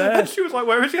wasn't like, there. And she was like,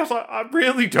 where is he? I was like, I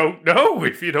really don't know,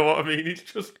 if you know what I mean. He's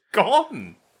just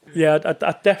gone. Yeah,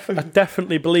 I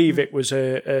definitely believe it was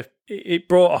it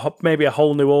brought maybe a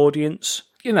whole new audience.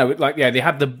 You know, like they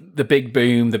had the big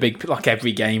boom, like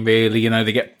every game really. You know,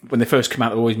 when they first come out,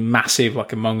 they're always massive,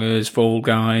 like Among Us, Fall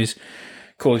Guys,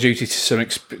 Call of Duty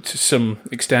to some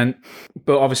extent,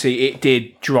 but obviously it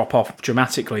did drop off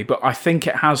dramatically. But I think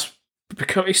it has,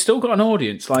 because it's still got an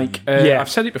audience. Like I've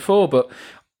said it before, but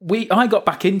I got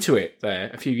back into it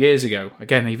there a few years ago.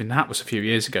 Again, even that was a few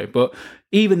years ago. But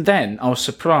even then, I was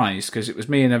surprised because it was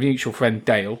me and a mutual friend,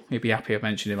 Dale. He'd be happy I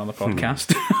mentioned him on the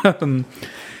podcast.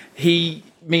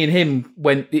 Me and him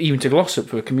went even to Glossop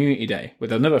for a community day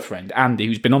with another friend, Andy,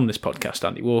 who's been on this podcast,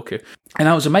 Andy Walker. And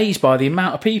I was amazed by the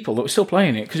amount of people that were still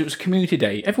playing it because it was a community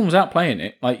day. Everyone was out playing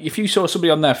it. Like, if you saw somebody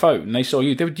on their phone and they saw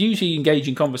you, they would usually engage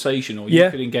in conversation or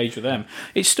you could engage with them.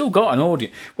 It's still got an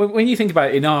audience. When you think about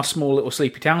it in our small little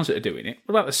sleepy towns that are doing it,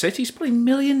 what about the cities? Probably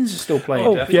millions are still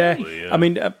playing it. Yeah. I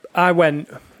mean, I went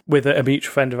with a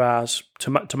mutual friend of ours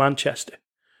to Manchester.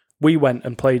 We went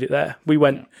and played it there. We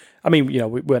went... I mean,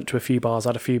 we went to a few bars,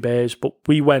 had a few beers, but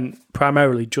we went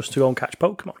primarily just to go and catch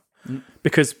Pokemon.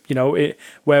 Because,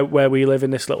 where we live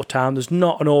in this little town, there's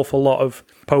not an awful lot of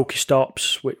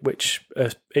Pokestops, which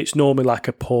it's normally like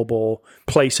a pub or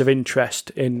place of interest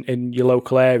in your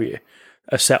local area,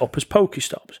 are set up as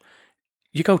Pokestops.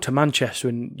 You go to Manchester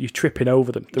and you're tripping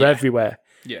over them. They're everywhere.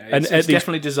 Yeah, it's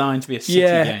definitely designed to be a city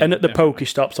game. And at the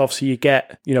Pokestops, obviously, you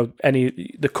get,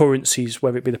 the currencies,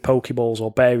 whether it be the Pokeballs or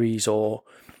berries or...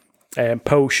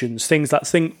 potions, things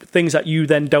that you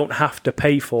then don't have to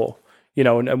pay for,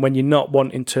 and when you're not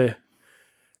wanting to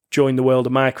join the world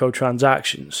of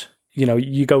microtransactions,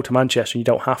 you go to Manchester and you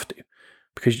don't have to,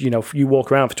 because you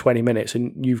walk around for 20 minutes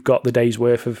and you've got the day's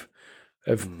worth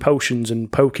of potions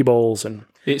and Pokeballs. And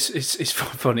it's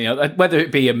funny, whether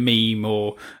it be a meme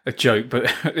or a joke, but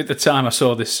at the time I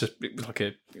saw this,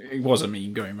 it was a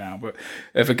meme going around, but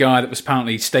of a guy that was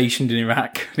apparently stationed in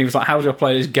Iraq, and he was like, how do I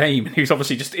play this game? And he was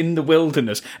obviously just in the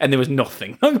wilderness, and there was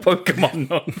nothing, no Pokemon,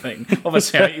 nothing.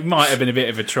 Obviously, it might have been a bit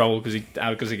of a troll because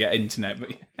he get internet,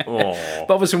 but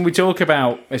obviously when we talk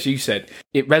about, as you said,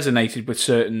 it resonated with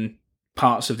certain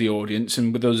parts of the audience,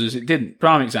 and with others it didn't.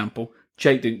 Prime example,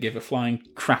 Jake didn't give a flying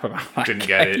crap about that. Didn't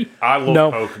get it. I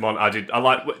love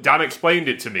Pokemon. Dan explained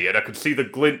it to me, and I could see the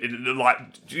glint.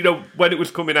 When it was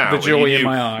coming out, the joy in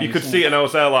my eyes. You could see it, and I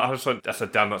was there I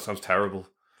said, "Dan, that sounds terrible."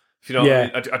 You know, what I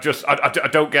mean? I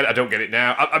don't get it. I don't get it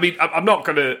now. I mean, I'm not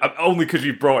gonna only because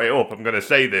you brought it up. I'm gonna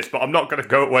say this, but I'm not gonna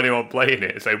go to anyone playing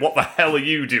it and say, "What the hell are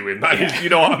you doing?" That is, you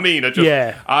know what I mean?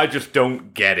 I just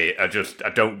don't get it. I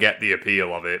don't get the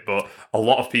appeal of it. But a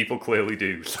lot of people clearly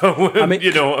do. So I mean,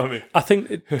 you know what I mean? I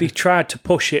think they tried to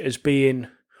push it as being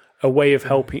a way of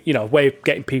helping, a way of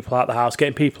getting people out of the house,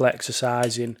 getting people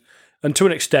exercising, and to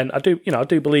an extent, I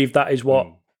do believe that is what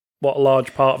a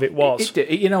large part of it was.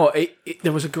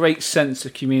 There was a great sense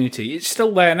of community. It's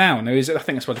still there now. And I think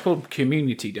that's what they call them,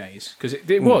 community days. Because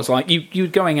it was like you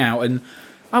going out, and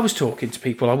I was talking to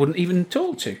people I wouldn't even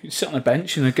talk to. You'd sit on a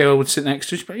bench and a girl would sit next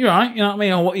to you. You're right, you know what I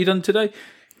mean? Or what you done today?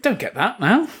 Don't get that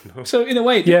now. No. So in a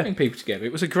way, it did bring people together.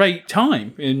 It was a great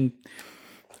time. And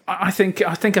I think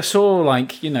I saw,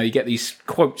 you get these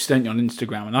quotes, don't you, on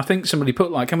Instagram, and I think somebody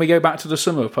put, can we go back to the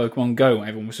summer of Pokemon Go, and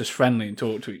everyone was just friendly and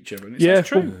talked to each other, and it's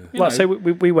true. Well, say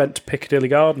we went to Piccadilly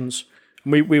Gardens,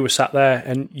 and we were sat there,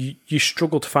 and you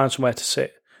struggle to find somewhere to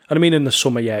sit. And I mean, in the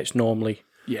summer, it's normally,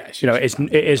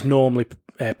 it is normally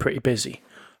pretty busy,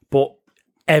 but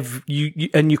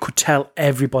you could tell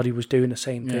everybody was doing the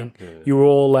same thing. Yeah. You were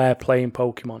all there playing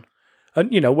Pokemon,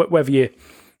 and whether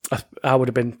I would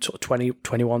have been sort of 20,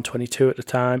 21, 22 at the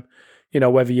time.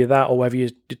 Whether you're that or whether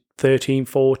you're 13,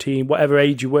 14, whatever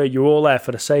age you were, you're all there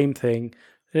for the same thing.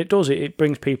 And it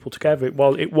brings people together.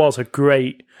 It was a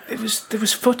great... There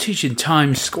was footage in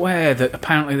Times Square that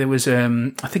apparently there was, I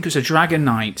think it was a Dragon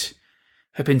Knight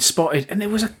had been spotted, and there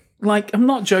was I'm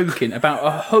not joking, about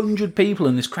 100 people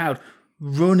in this crowd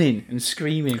running and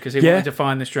screaming because they wanted to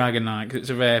find this Dragon Knight because it's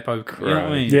a rare Pokemon. You know what I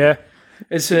mean? Yeah.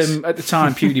 It's at the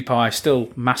time, PewDiePie, still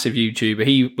massive YouTuber.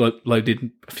 He loaded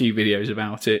a few videos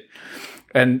about it,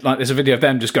 and there's a video of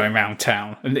them just going around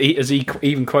town. And he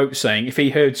even quotes saying, if he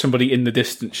heard somebody in the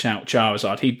distance shout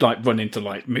Charizard, he'd run into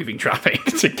moving traffic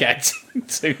to get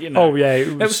to. Oh yeah,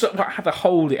 it was the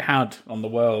hold it had on the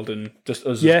world, and just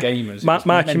us as gamers.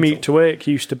 My commute to work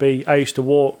used to be, I used to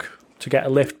walk to get a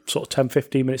lift, sort of 10,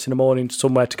 15 minutes in the morning to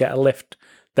somewhere to get a lift,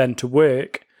 then to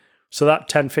work. So that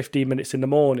 10, 15 minutes in the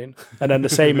morning, and then the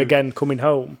same again coming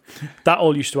home, that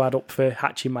all used to add up for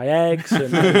hatching my eggs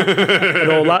and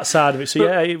all that side of it. So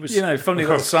it was... funny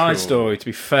little side story, to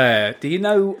be fair. Do you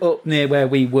know up near where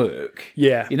we work?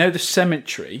 Yeah. The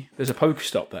cemetery? There's a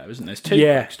Pokestop there, isn't there? There's two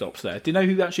Pokestops there. Do you know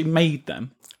who actually made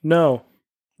them? No.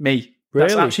 Me.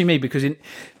 That's Really? actually me because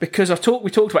we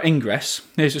talked about Ingress.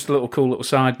 Here's just a little cool little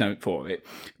side note for it.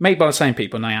 Made by the same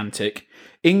people, Niantic.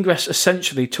 Ingress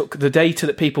essentially took the data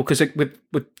that people, because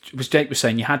as Jake was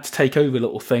saying, you had to take over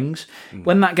little things.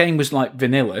 When that game was like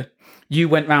vanilla, you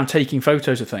went around taking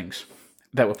photos of things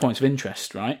that were points of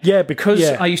interest, right? Yeah, Because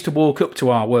yeah. I used to walk up to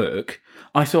our work,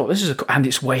 I thought and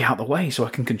it's way out the way, so I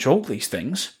can control these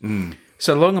things.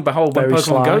 So long and behold, when Very Pokemon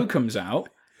sly. Go comes out,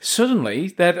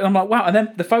 suddenly I'm like, wow! And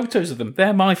then the photos of them,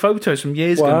 they're my photos from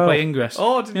years ago. Wow. Play Ingress.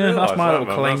 Oh, I didn't yeah, that's realise my that, little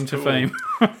man. claim That's to cool.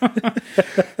 fame.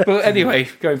 But anyway,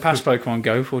 going past Pokemon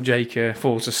Go before Jake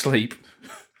falls asleep.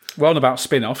 We're on about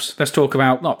spin-offs. Let's talk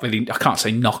about not really. I can't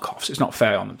say knockoffs. It's not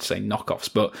fair on them to say knockoffs,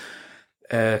 but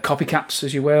copycats,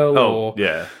 as you will. Oh,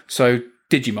 yeah. So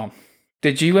Digimon.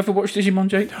 Did you ever watch Digimon,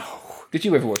 Jake? No. Did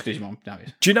you ever watch Digimon? No.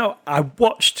 Do you know, I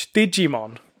watched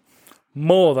Digimon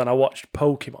more than I watched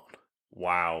Pokemon.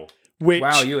 Wow. Which,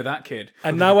 Wow, you were that kid.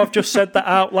 and now I've just said that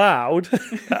out loud,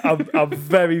 I'm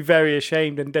very, very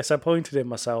ashamed and disappointed in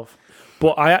myself.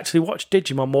 But I actually watched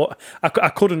Digimon more. I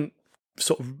couldn't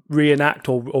sort of reenact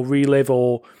or relive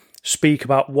or speak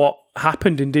about what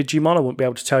happened in Digimon. I wouldn't be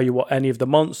able to tell you what any of the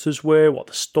monsters were, what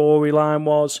the storyline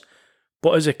was.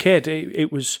 But as a kid,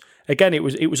 it was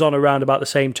on around about the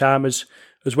same time as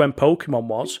when Pokemon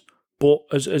was. But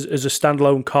as a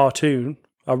standalone cartoon,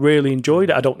 I really enjoyed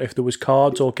it. I don't know if there was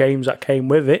cards or games that came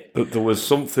with it. But there was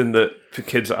something that the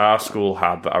kids at our school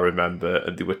had that I remember,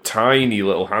 and they were tiny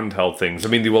little handheld things. I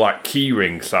mean, they were like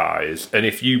keyring size, and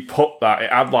if you put that,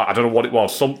 it had like, I don't know what it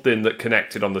was, something that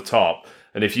connected on the top,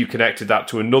 and if you connected that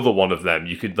to another one of them,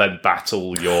 you could then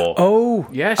battle your... Oh,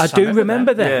 Yes, I I do remember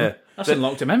remember them. yeah. That's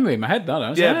unlocked a memory in my head,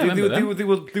 that. Yeah, I remember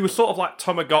them. they were sort of like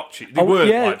Tamagotchi. They Oh, weren't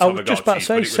yeah, like Tamagotchis. I was just about to but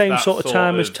say, it was same that sort of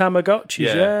time as Tamagotchis,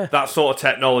 yeah. That sort of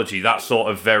technology, that sort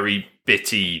of very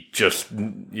bitty, just,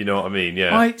 you know what I mean?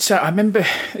 Yeah. So I remember,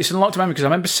 it's unlocked a memory because I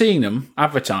remember seeing them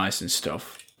advertised and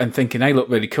stuff and thinking they look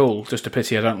really cool. Just a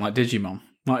pity I don't like Digimon.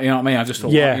 Like, you know what I mean? I just thought,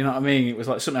 Yeah. you know what I mean? It was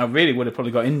like something I really would have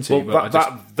probably got into. Well, but I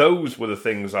just, those were the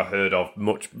things I heard of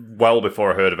well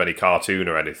before I heard of any cartoon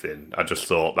or anything. I just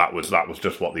thought that was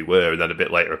just what they were, and then a bit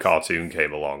later a cartoon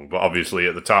came along. But obviously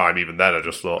at the time, even then, I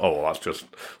just thought, oh, well, that's just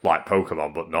like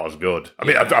Pokemon, but not as good. I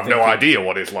mean, I have no idea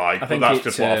what it's like, but think that's it,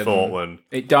 just what I thought when...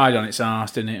 it died on its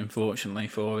arse, didn't it? Unfortunately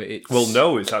for it. Well,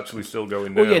 no, it's actually still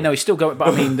going now. Well, yeah, no, it's still going. But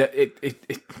I mean, that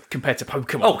it compared to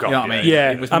Pokemon. Oh, God, you know what I yeah. mean?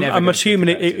 Yeah, It was never I'm gonna be assuming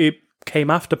competitive. it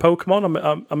came after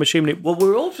Pokemon. I'm assuming it... Well,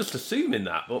 we're all just assuming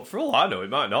that, but for all I know,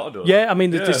 it might not have done. Yeah, I mean,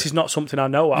 this is not something I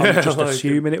know. I'm just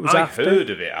assuming it was I after.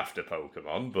 heard of it after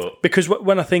Pokemon, but... Because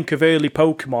when I think of early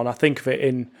Pokemon, I think of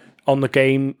it on the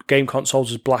game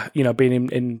consoles as black, you know, being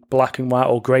in black and white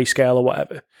or grayscale or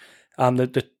whatever, and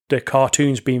the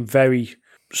cartoons being very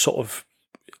sort of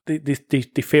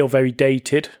they feel very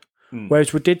dated.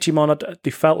 Whereas with Digimon,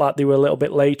 they felt like they were a little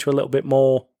bit later, a little bit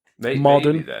more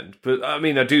modern. Maybe then. But I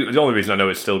mean, the only reason I know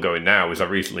it's still going now is I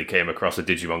recently came across a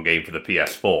Digimon game for the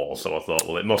PS4, so I thought,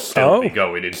 well, it must still be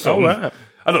going in some... right.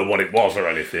 I don't know what it was or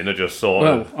anything, I just thought...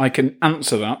 Well, I can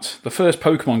answer that. The first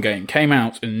Pokemon game came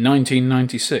out in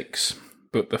 1996,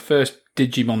 but the first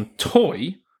Digimon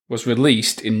toy was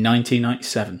released in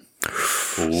 1997.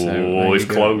 oh, it's you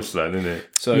go. close then, isn't it?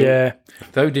 So, Yeah.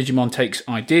 though Digimon takes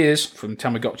ideas from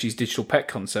Tamagotchi's digital pet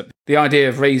concept, the idea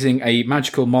of raising a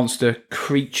magical monster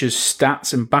creature's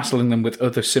stats and battling them with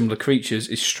other similar creatures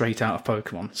is straight out of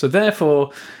Pokemon. So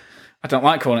therefore, I don't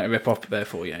like calling it a rip-off, but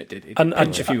therefore, yeah, it did. It And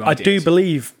pinched a few I do ideas.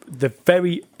 believe the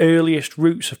very earliest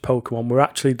roots of Pokemon were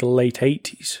actually the late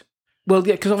 80s. Well,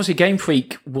 yeah, because obviously Game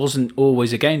Freak wasn't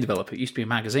always a game developer. It used to be a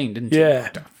magazine, didn't it? Yeah.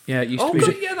 Yeah, it used Oh, to be.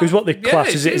 God, It was what they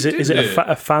class. Is it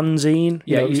a fanzine?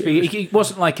 Yeah, You know, it used to be. It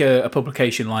wasn't like a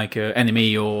publication like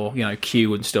Enemy or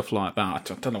Q and stuff like that.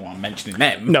 I don't know why I'm mentioning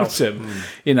them. No. But,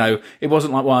 it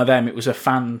wasn't like one of them. It was a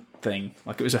fan thing.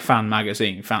 Like it was a fan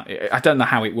magazine. I don't know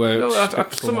how it works.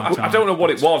 No, I don't know what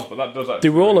it was, but that does actually... They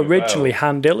were all ring a bell. originally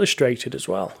hand illustrated as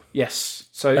well. Yes.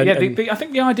 So And- yeah, and- I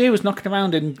think the idea was knocking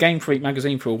around in Game Freak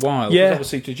magazine for a while. Yeah.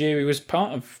 Because obviously Tajiri was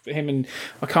part of him, and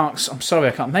I'm sorry,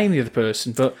 I can't name the other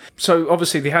person. But so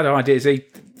obviously they had ideas.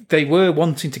 They were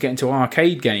wanting to get into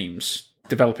arcade games,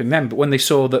 developing them. But when they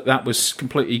saw that was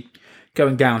completely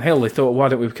going downhill, they thought, why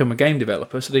don't we become a game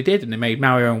developer? So they did, and they made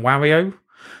Mario and Wario.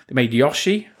 They made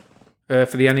Yoshi for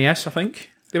the NES, I think.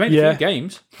 They made a few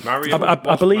games. Mario,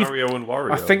 I believe- Mario and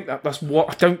Wario. I think that's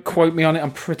what. Don't quote me on it.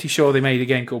 I'm pretty sure they made a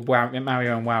game called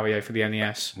Mario and Wario for the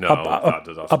NES. No,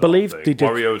 I believe they did.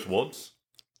 Wario's Woods.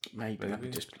 Maybe. Let me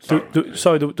just.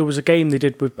 There was a game they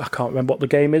did with... I can't remember what the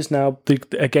game is now.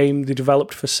 A game they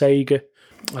developed for Sega.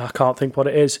 I can't think what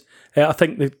it is. I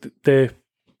think the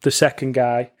second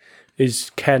guy is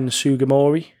Ken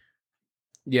Sugimori.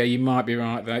 Yeah, you might be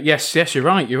right there. Yes, you're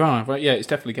right. You're right. Right, yeah, it's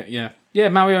definitely yeah.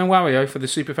 Mario and Wario for the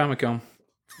Super Famicom.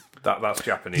 That's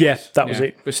Japanese. Yeah, that was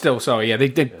it. But still, sorry, yeah, they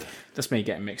did. That's me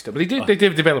getting mixed up. But they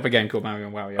did develop a game called Mario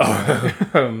and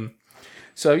Wario.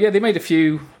 So yeah, they made a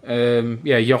few.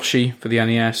 Yoshi for the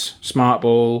NES, Smart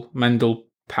Ball, Mendel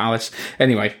Palace.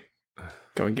 Anyway,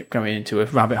 going into a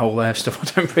rabbit hole there. Stuff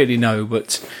I don't really know,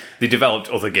 but They developed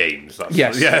other games.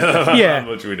 Yes. How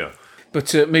much we know.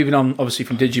 But moving on, obviously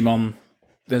from Digimon,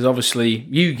 there's obviously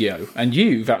Yu-Gi-Oh, and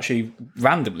you've actually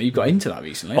randomly got into that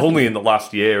recently. Only in the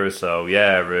last year or so,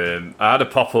 yeah. I had a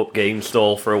pop-up game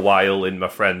stall for a while in my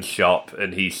friend's shop,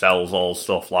 and he sells all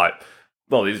stuff like...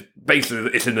 Well,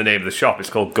 it's in the name of the shop. It's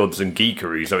called Goods and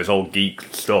Geekery, so it's all geek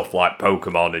stuff like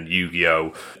Pokemon and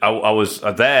Yu-Gi-Oh. I was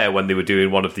there when they were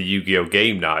doing one of the Yu-Gi-Oh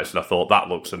game nights, and I thought, that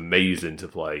looks amazing to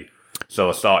play. So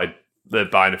I started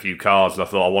buying a few cards, and I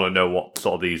thought, I want to know what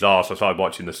sort of these are, so I started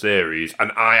watching the series,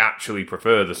 and I actually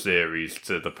prefer the series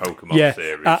to the Pokemon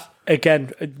series.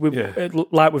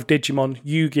 Like with Digimon,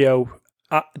 Yu-Gi-Oh,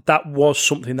 that was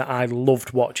something that I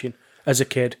loved watching as a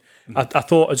kid. I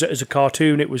thought as a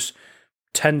cartoon, it was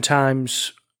 10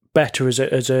 times better as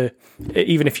a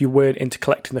even if you weren't into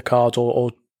collecting the cards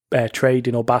or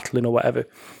trading or battling or whatever.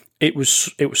 It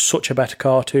was such a better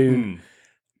cartoon.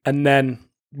 And then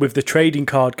with the trading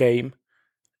card game,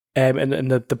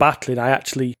 and the battling, I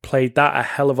actually played that a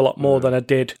hell of a lot more than I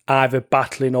did either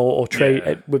battling or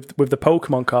trade with the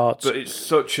Pokemon cards. But it's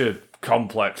such a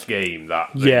complex game, the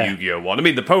Yu-Gi-Oh one. I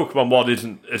mean, the Pokemon one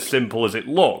isn't as simple as it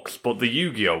looks, but the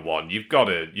Yu-Gi-Oh one, you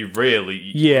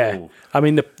really... Yeah. I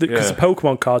mean, because the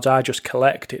Pokemon cards I just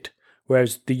collected,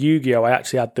 whereas the Yu-Gi-Oh, I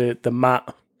actually had the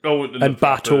mat and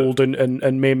battled,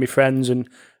 and me and my friends and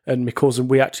my cousin,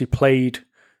 we actually played...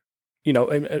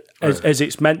 as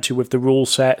it's meant to with the rule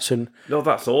sets and... No,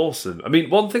 that's awesome. I mean,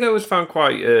 one thing I always found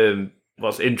quite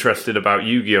what's interesting about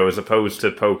Yu-Gi-Oh as opposed to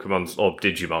Pokemon or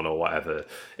Digimon or whatever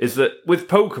is that with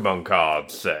Pokemon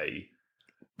cards, say,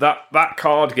 that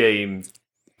card game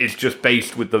is just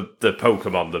based with the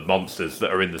Pokemon, the monsters that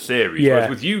are in the series. Yeah. Whereas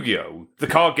with Yu-Gi-Oh, the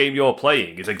card game you're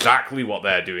playing is exactly what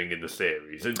they're doing in the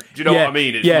series. Do you know what I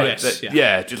mean? Does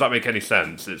that make any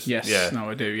sense? No,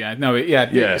 I do, yeah. No,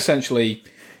 essentially...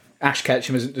 Ash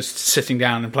Ketchum isn't just sitting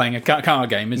down and playing a card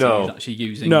game, is he? He's actually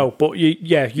using... No, but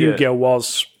Yu-Gi-Oh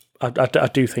was... I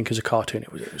do think as a cartoon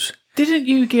it was... Didn't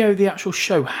Yu-Gi-Oh! The actual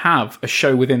show have a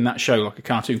show within that show, like a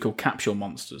cartoon called Capsule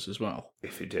Monsters as well?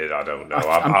 If it did, I don't know.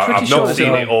 I've not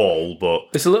seen it all,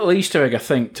 but... There's a little Easter egg, I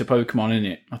think, to Pokemon in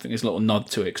it. I think there's a little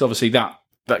nod to it, because obviously that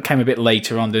came a bit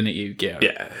later on, didn't it, Yu-Gi-Oh?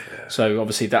 Yeah. So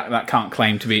obviously that can't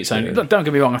claim to be its own. Yeah. Don't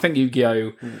get me wrong. I think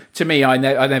Yu-Gi-Oh. To me, I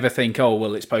never think,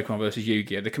 it's Pokemon versus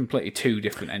Yu-Gi-Oh. They're completely two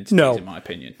different entities, in my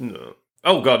opinion. No.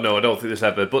 Oh god, no! I don't think this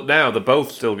ever. But now they're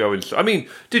both still going. I mean,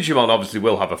 Digimon obviously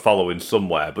will have a following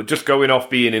somewhere. But just going off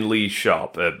being in Lee's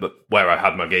shop, where I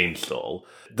had my game stall,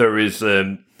 there is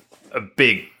a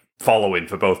big following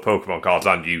for both Pokemon cards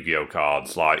and Yu-Gi-Oh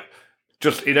cards. Like,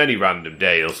 just in any random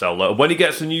day, he'll sell. When he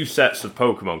gets a new sets of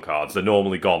Pokemon cards, they're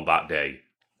normally gone that day.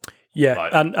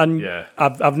 Yeah,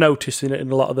 I've noticed in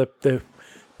a lot of the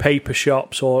paper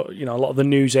shops or a lot of the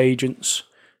news agents.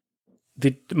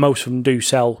 Most of them do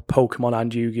sell Pokemon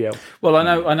and Yu-Gi-Oh. Well, I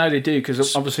know they do,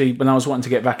 because obviously when I was wanting to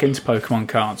get back into Pokemon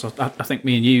cards, I think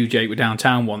me and you, Jake, were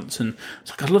downtown once, and I was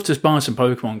like, I'd love to buy some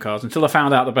Pokemon cards, until I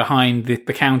found out that behind the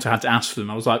counter I had to ask for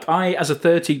them. I was like, I was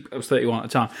 31 at the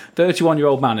time,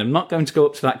 31-year-old man, I'm not going to go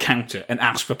up to that counter and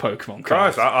ask for Pokemon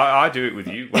cards. Christ, I do it with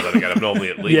you. Well, then again, I'm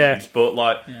normally at Leeds, but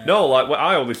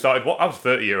I only started. I was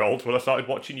 30-year-old when I started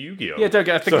watching Yu-Gi-Oh. Yeah, don't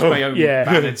get. I think it's my own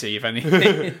vanity, if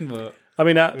anything. But I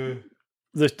mean,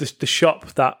 the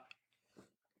shop that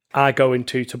I go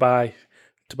into to buy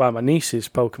my niece's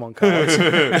Pokemon cards,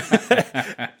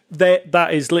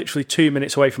 that is literally 2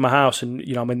 minutes away from my house, and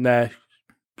I'm in there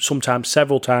sometimes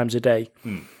several times a day,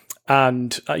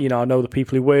 and I know the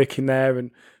people who work in there,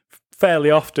 and fairly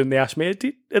often they ask me,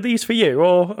 "Are these for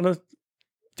you?"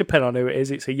 Depending on who it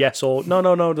is, it's a yes or no.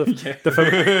 They're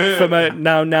from a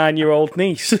now 9-year-old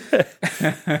niece. What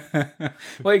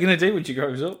are you going to do when she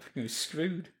grows up? You're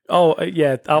screwed. Oh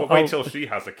yeah, I'll wait till she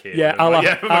has a kid. Yeah, I'll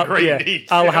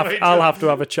have to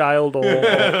have a child, or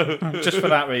just for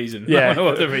that reason. Yeah, no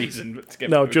other reason. But to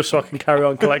get just so I can carry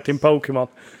on collecting Pokemon.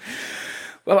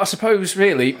 Well, I suppose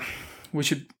really we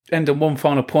should end on one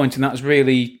final point, and that's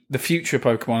really the future of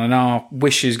Pokemon and our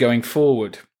wishes going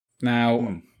forward.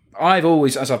 Now, I've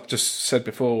always, as I've just said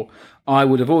before, I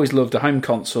would have always loved a home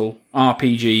console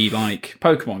RPG like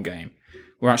Pokemon game.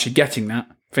 We're actually getting that.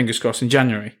 Fingers crossed in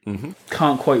January. Mm-hmm.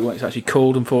 Can't quite what it's actually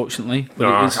called, unfortunately.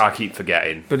 But I keep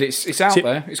forgetting. But it's out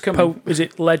there. It's coming. Is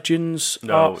it Legends?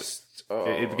 No,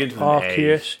 It begins with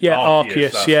Arceus. an A. Yeah,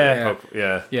 Arceus, that's yeah. it.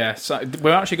 Yeah. Yeah, so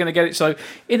we're actually going to get it. So,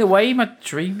 in a way, my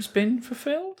dream's been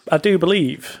fulfilled. I do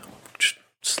believe, just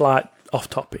slight off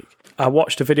topic, I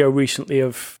watched a video recently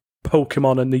of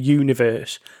Pokemon and the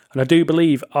universe, and I do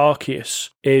believe Arceus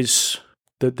is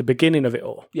the beginning of it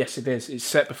all. Yes, it is. It's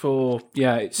set before.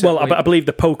 Yeah, it's set Well, I believe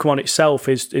the Pokemon itself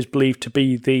is believed to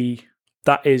be the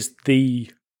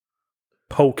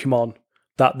Pokemon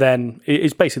that then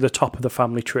is basically the top of the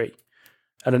family tree,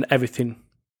 and then everything.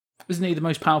 Isn't he the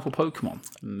most powerful Pokemon?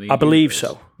 I believe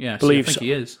so. Yeah, Believe I think so.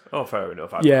 he is. Oh, fair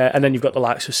enough. Yeah, and then you've got the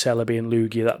likes of Celebi and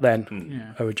Lugia that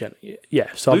then are yeah.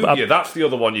 So Lugia, that's the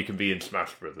other one you can be in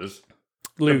Smash Brothers.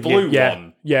 Lugia, The blue yeah,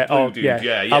 one. yeah, Blue oh, dude,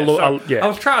 yeah. yeah. I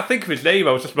was trying to think of his name.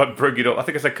 I was just about to bring it up. I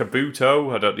think I said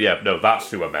Kabuto. No, that's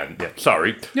who I meant. Yeah,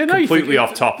 sorry. Yeah, no, completely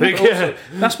off topic. Also,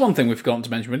 that's one thing we've forgotten to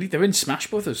mention. Really, they're in Smash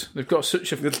Brothers. They've got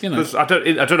such a I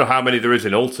don't know how many there is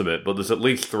in Ultimate, but there's at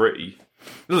least 3.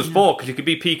 There's 4 because you can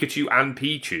be Pikachu and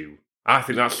Pichu. I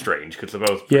think that's strange because they're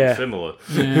both pretty similar.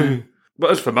 Yeah. But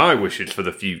as for my wishes for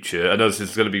the future, I know this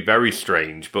is going to be very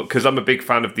strange, but because I'm a big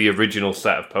fan of the original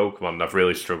set of Pokemon and I've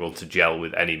really struggled to gel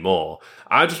with any more,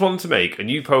 I just wanted to make a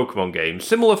new Pokemon game,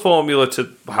 similar formula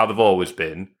to how they've always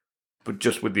been, but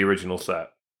just with the original set.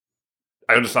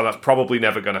 I understand that's probably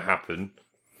never going to happen,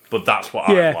 but that's what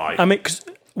I like. I mean, because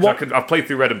I've played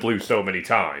through Red and Blue so many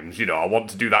times, I want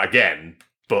to do that again,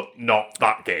 but not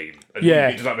that game. And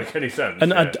does that make any sense?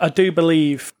 And I do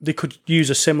believe they could use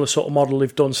a similar sort of model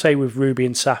they've done, say, with Ruby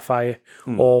and Sapphire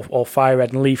or Fire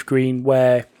Red and Leaf Green,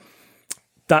 where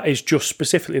that is just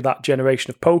specifically that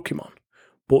generation of Pokemon.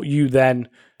 But you then,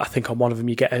 I think on one of them,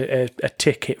 you get a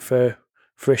ticket for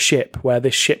a ship, where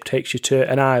this ship takes you to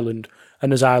an island,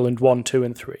 and there's Island 1, 2,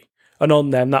 and 3. And on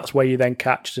them, that's where you then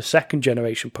catch the second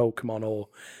generation Pokemon, or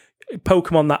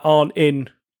Pokemon that aren't in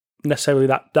necessarily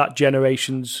that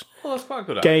generation's that's quite a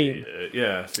good game. Idea.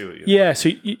 Yeah, I see what you Yeah, so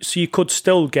you could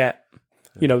still get,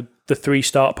 the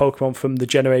 3-star Pokemon from the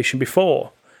generation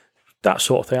before, that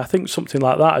sort of thing. I think something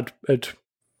like that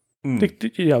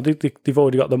they've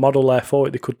already got the model there for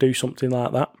it. They could do something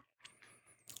like that.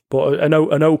 But an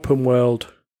open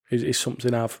world is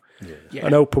something I've. Yeah.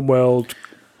 An open world.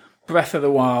 Breath of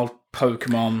the Wild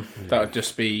Pokemon, that would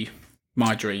just be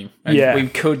my dream. And we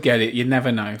could get it. You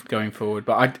never know going forward.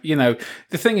 But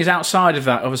the thing is, outside of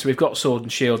that, obviously we've got Sword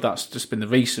and Shield. That's just been the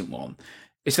recent one.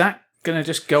 Is that going to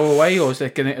just go away, or are they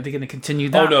going to continue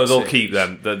that? Oh no, they'll keep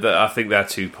them. I think they're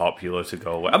too popular to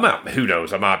go away. I mean, who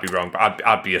knows? I might be wrong, but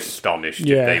I'd be astonished if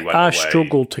they went away. I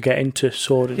struggled to get into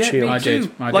Sword and Shield. Me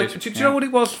too. I did. Do you know what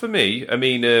it was for me? I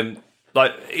mean,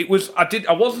 it was.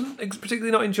 I wasn't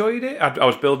particularly not enjoying it. I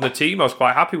was building a team. I was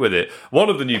quite happy with it. One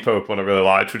of the new Pokemon I really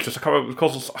liked, which just I can't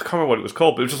remember what it was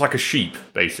called, but it was just like a sheep,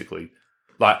 basically.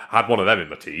 Like, I had one of them in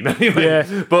my team anyway.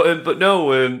 Yeah. But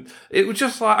no, it was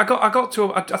just like I got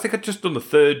to. I think I'd just done the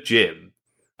 3rd gym,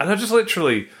 and I just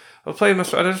literally. I was playing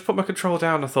and I just put my controller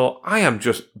down and I thought, I am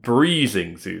just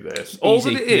breezing through this. All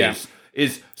that it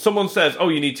is someone says, oh,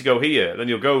 you need to go here, then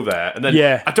you'll go there. And then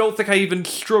I don't think I even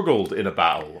struggled in a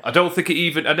battle. I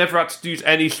never had to use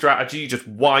any strategy, just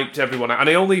wiped everyone out.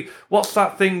 And what's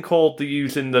that thing called they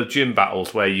use in the gym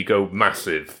battles where you go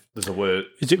massive? There's a word.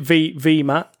 Is it V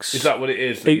Max? Is that what it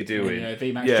is that you're doing? Yeah,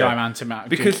 V Max, Gigantamax.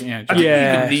 Because I didn't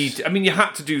even need. I mean, you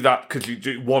had to do that because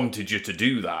you wanted you to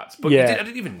do that, but I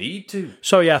didn't even need to.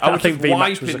 So I think V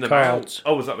Max was the cards.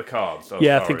 Oh, was that the cards? Oh,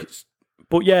 I think it's.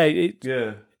 But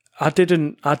I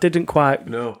didn't quite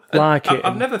like it.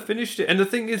 I've never finished it, and the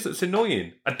thing is, it's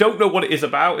annoying. I don't know what it is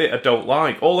about it I don't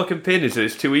like. All I can pin is that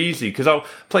it's too easy because I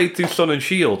played through Sun and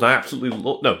Shield. And I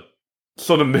absolutely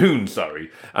Sun and Moon,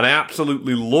 sorry, and I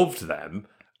absolutely loved them.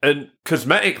 And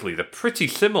cosmetically, they're pretty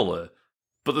similar,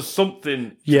 but there's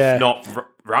something not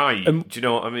right. Do you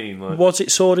know what I mean? Was it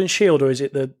Sword and Shield, or is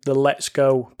it the Let's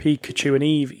Go Pikachu and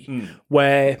Eevee?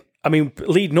 Where, I mean,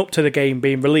 leading up to the game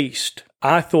being released,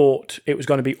 I thought it was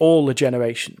going to be all the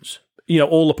generations,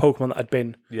 all the Pokemon that had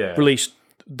been released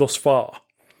thus far.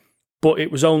 But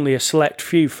it was only a select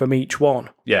few from each one.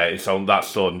 Yeah, it's on that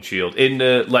Sword and Shield. In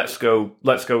Let's Go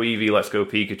Eevee, Let's Go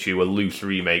Pikachu are loose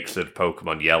remakes of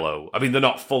Pokemon Yellow. I mean, they're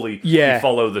not fully they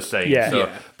follow the same.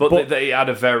 But they had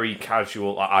a very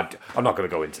casual. I'm not going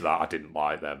to go into that. I didn't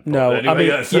like them. No,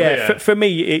 anyway, I mean, for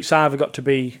me, it's either got to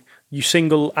be you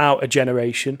single out a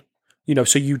generation,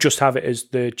 so you just have it as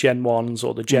the Gen 1s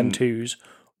or the Gen 2s,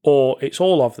 or it's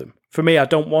all of them. For me, I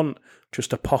don't want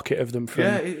just a pocket of them from...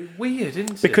 Yeah, weird,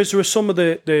 isn't it? Because there are some of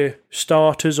the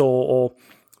starters or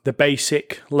the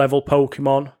basic level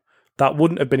Pokemon that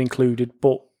wouldn't have been included,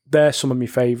 but they're some of my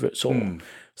favourites.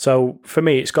 So for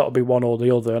me, it's got to be one or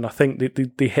the other, and I think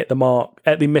they hit the mark.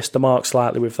 They missed the mark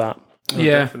slightly with that.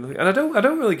 Yeah. Definitely. And I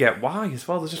don't really get why as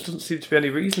well. There just doesn't seem to be any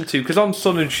reason to. Because on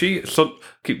Sun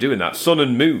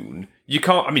and Moon, you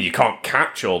can't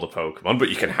catch all the Pokemon, but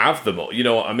you can have them all. You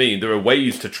know what I mean? There are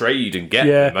ways to trade and get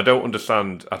them. I don't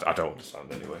understand. I don't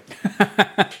understand anyway.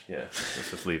 Yeah,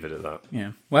 let's just leave it at that.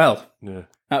 Yeah. Well,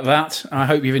 at that, I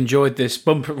hope you've enjoyed this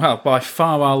bumper. Well, by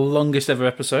far our longest ever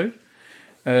episode.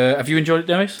 Have you enjoyed it,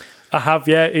 Darius? I have,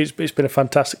 yeah. It's been a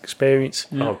fantastic experience.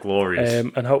 Oh, glorious.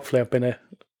 And hopefully I've been a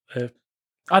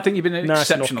I think you've been an nice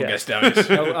exceptional guest, Darius.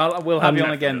 We'll have you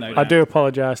on again, though. I do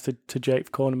apologise to Jake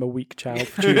for calling him a weak child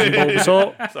for choosing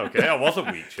Bulbasaur. It's okay, I was a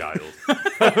weak child.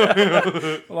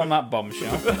 Well, on that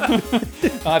bombshell.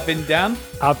 I've been Dan.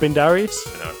 I've been Darius.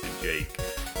 And I've been Jake.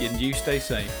 And you stay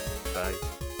safe. Bye.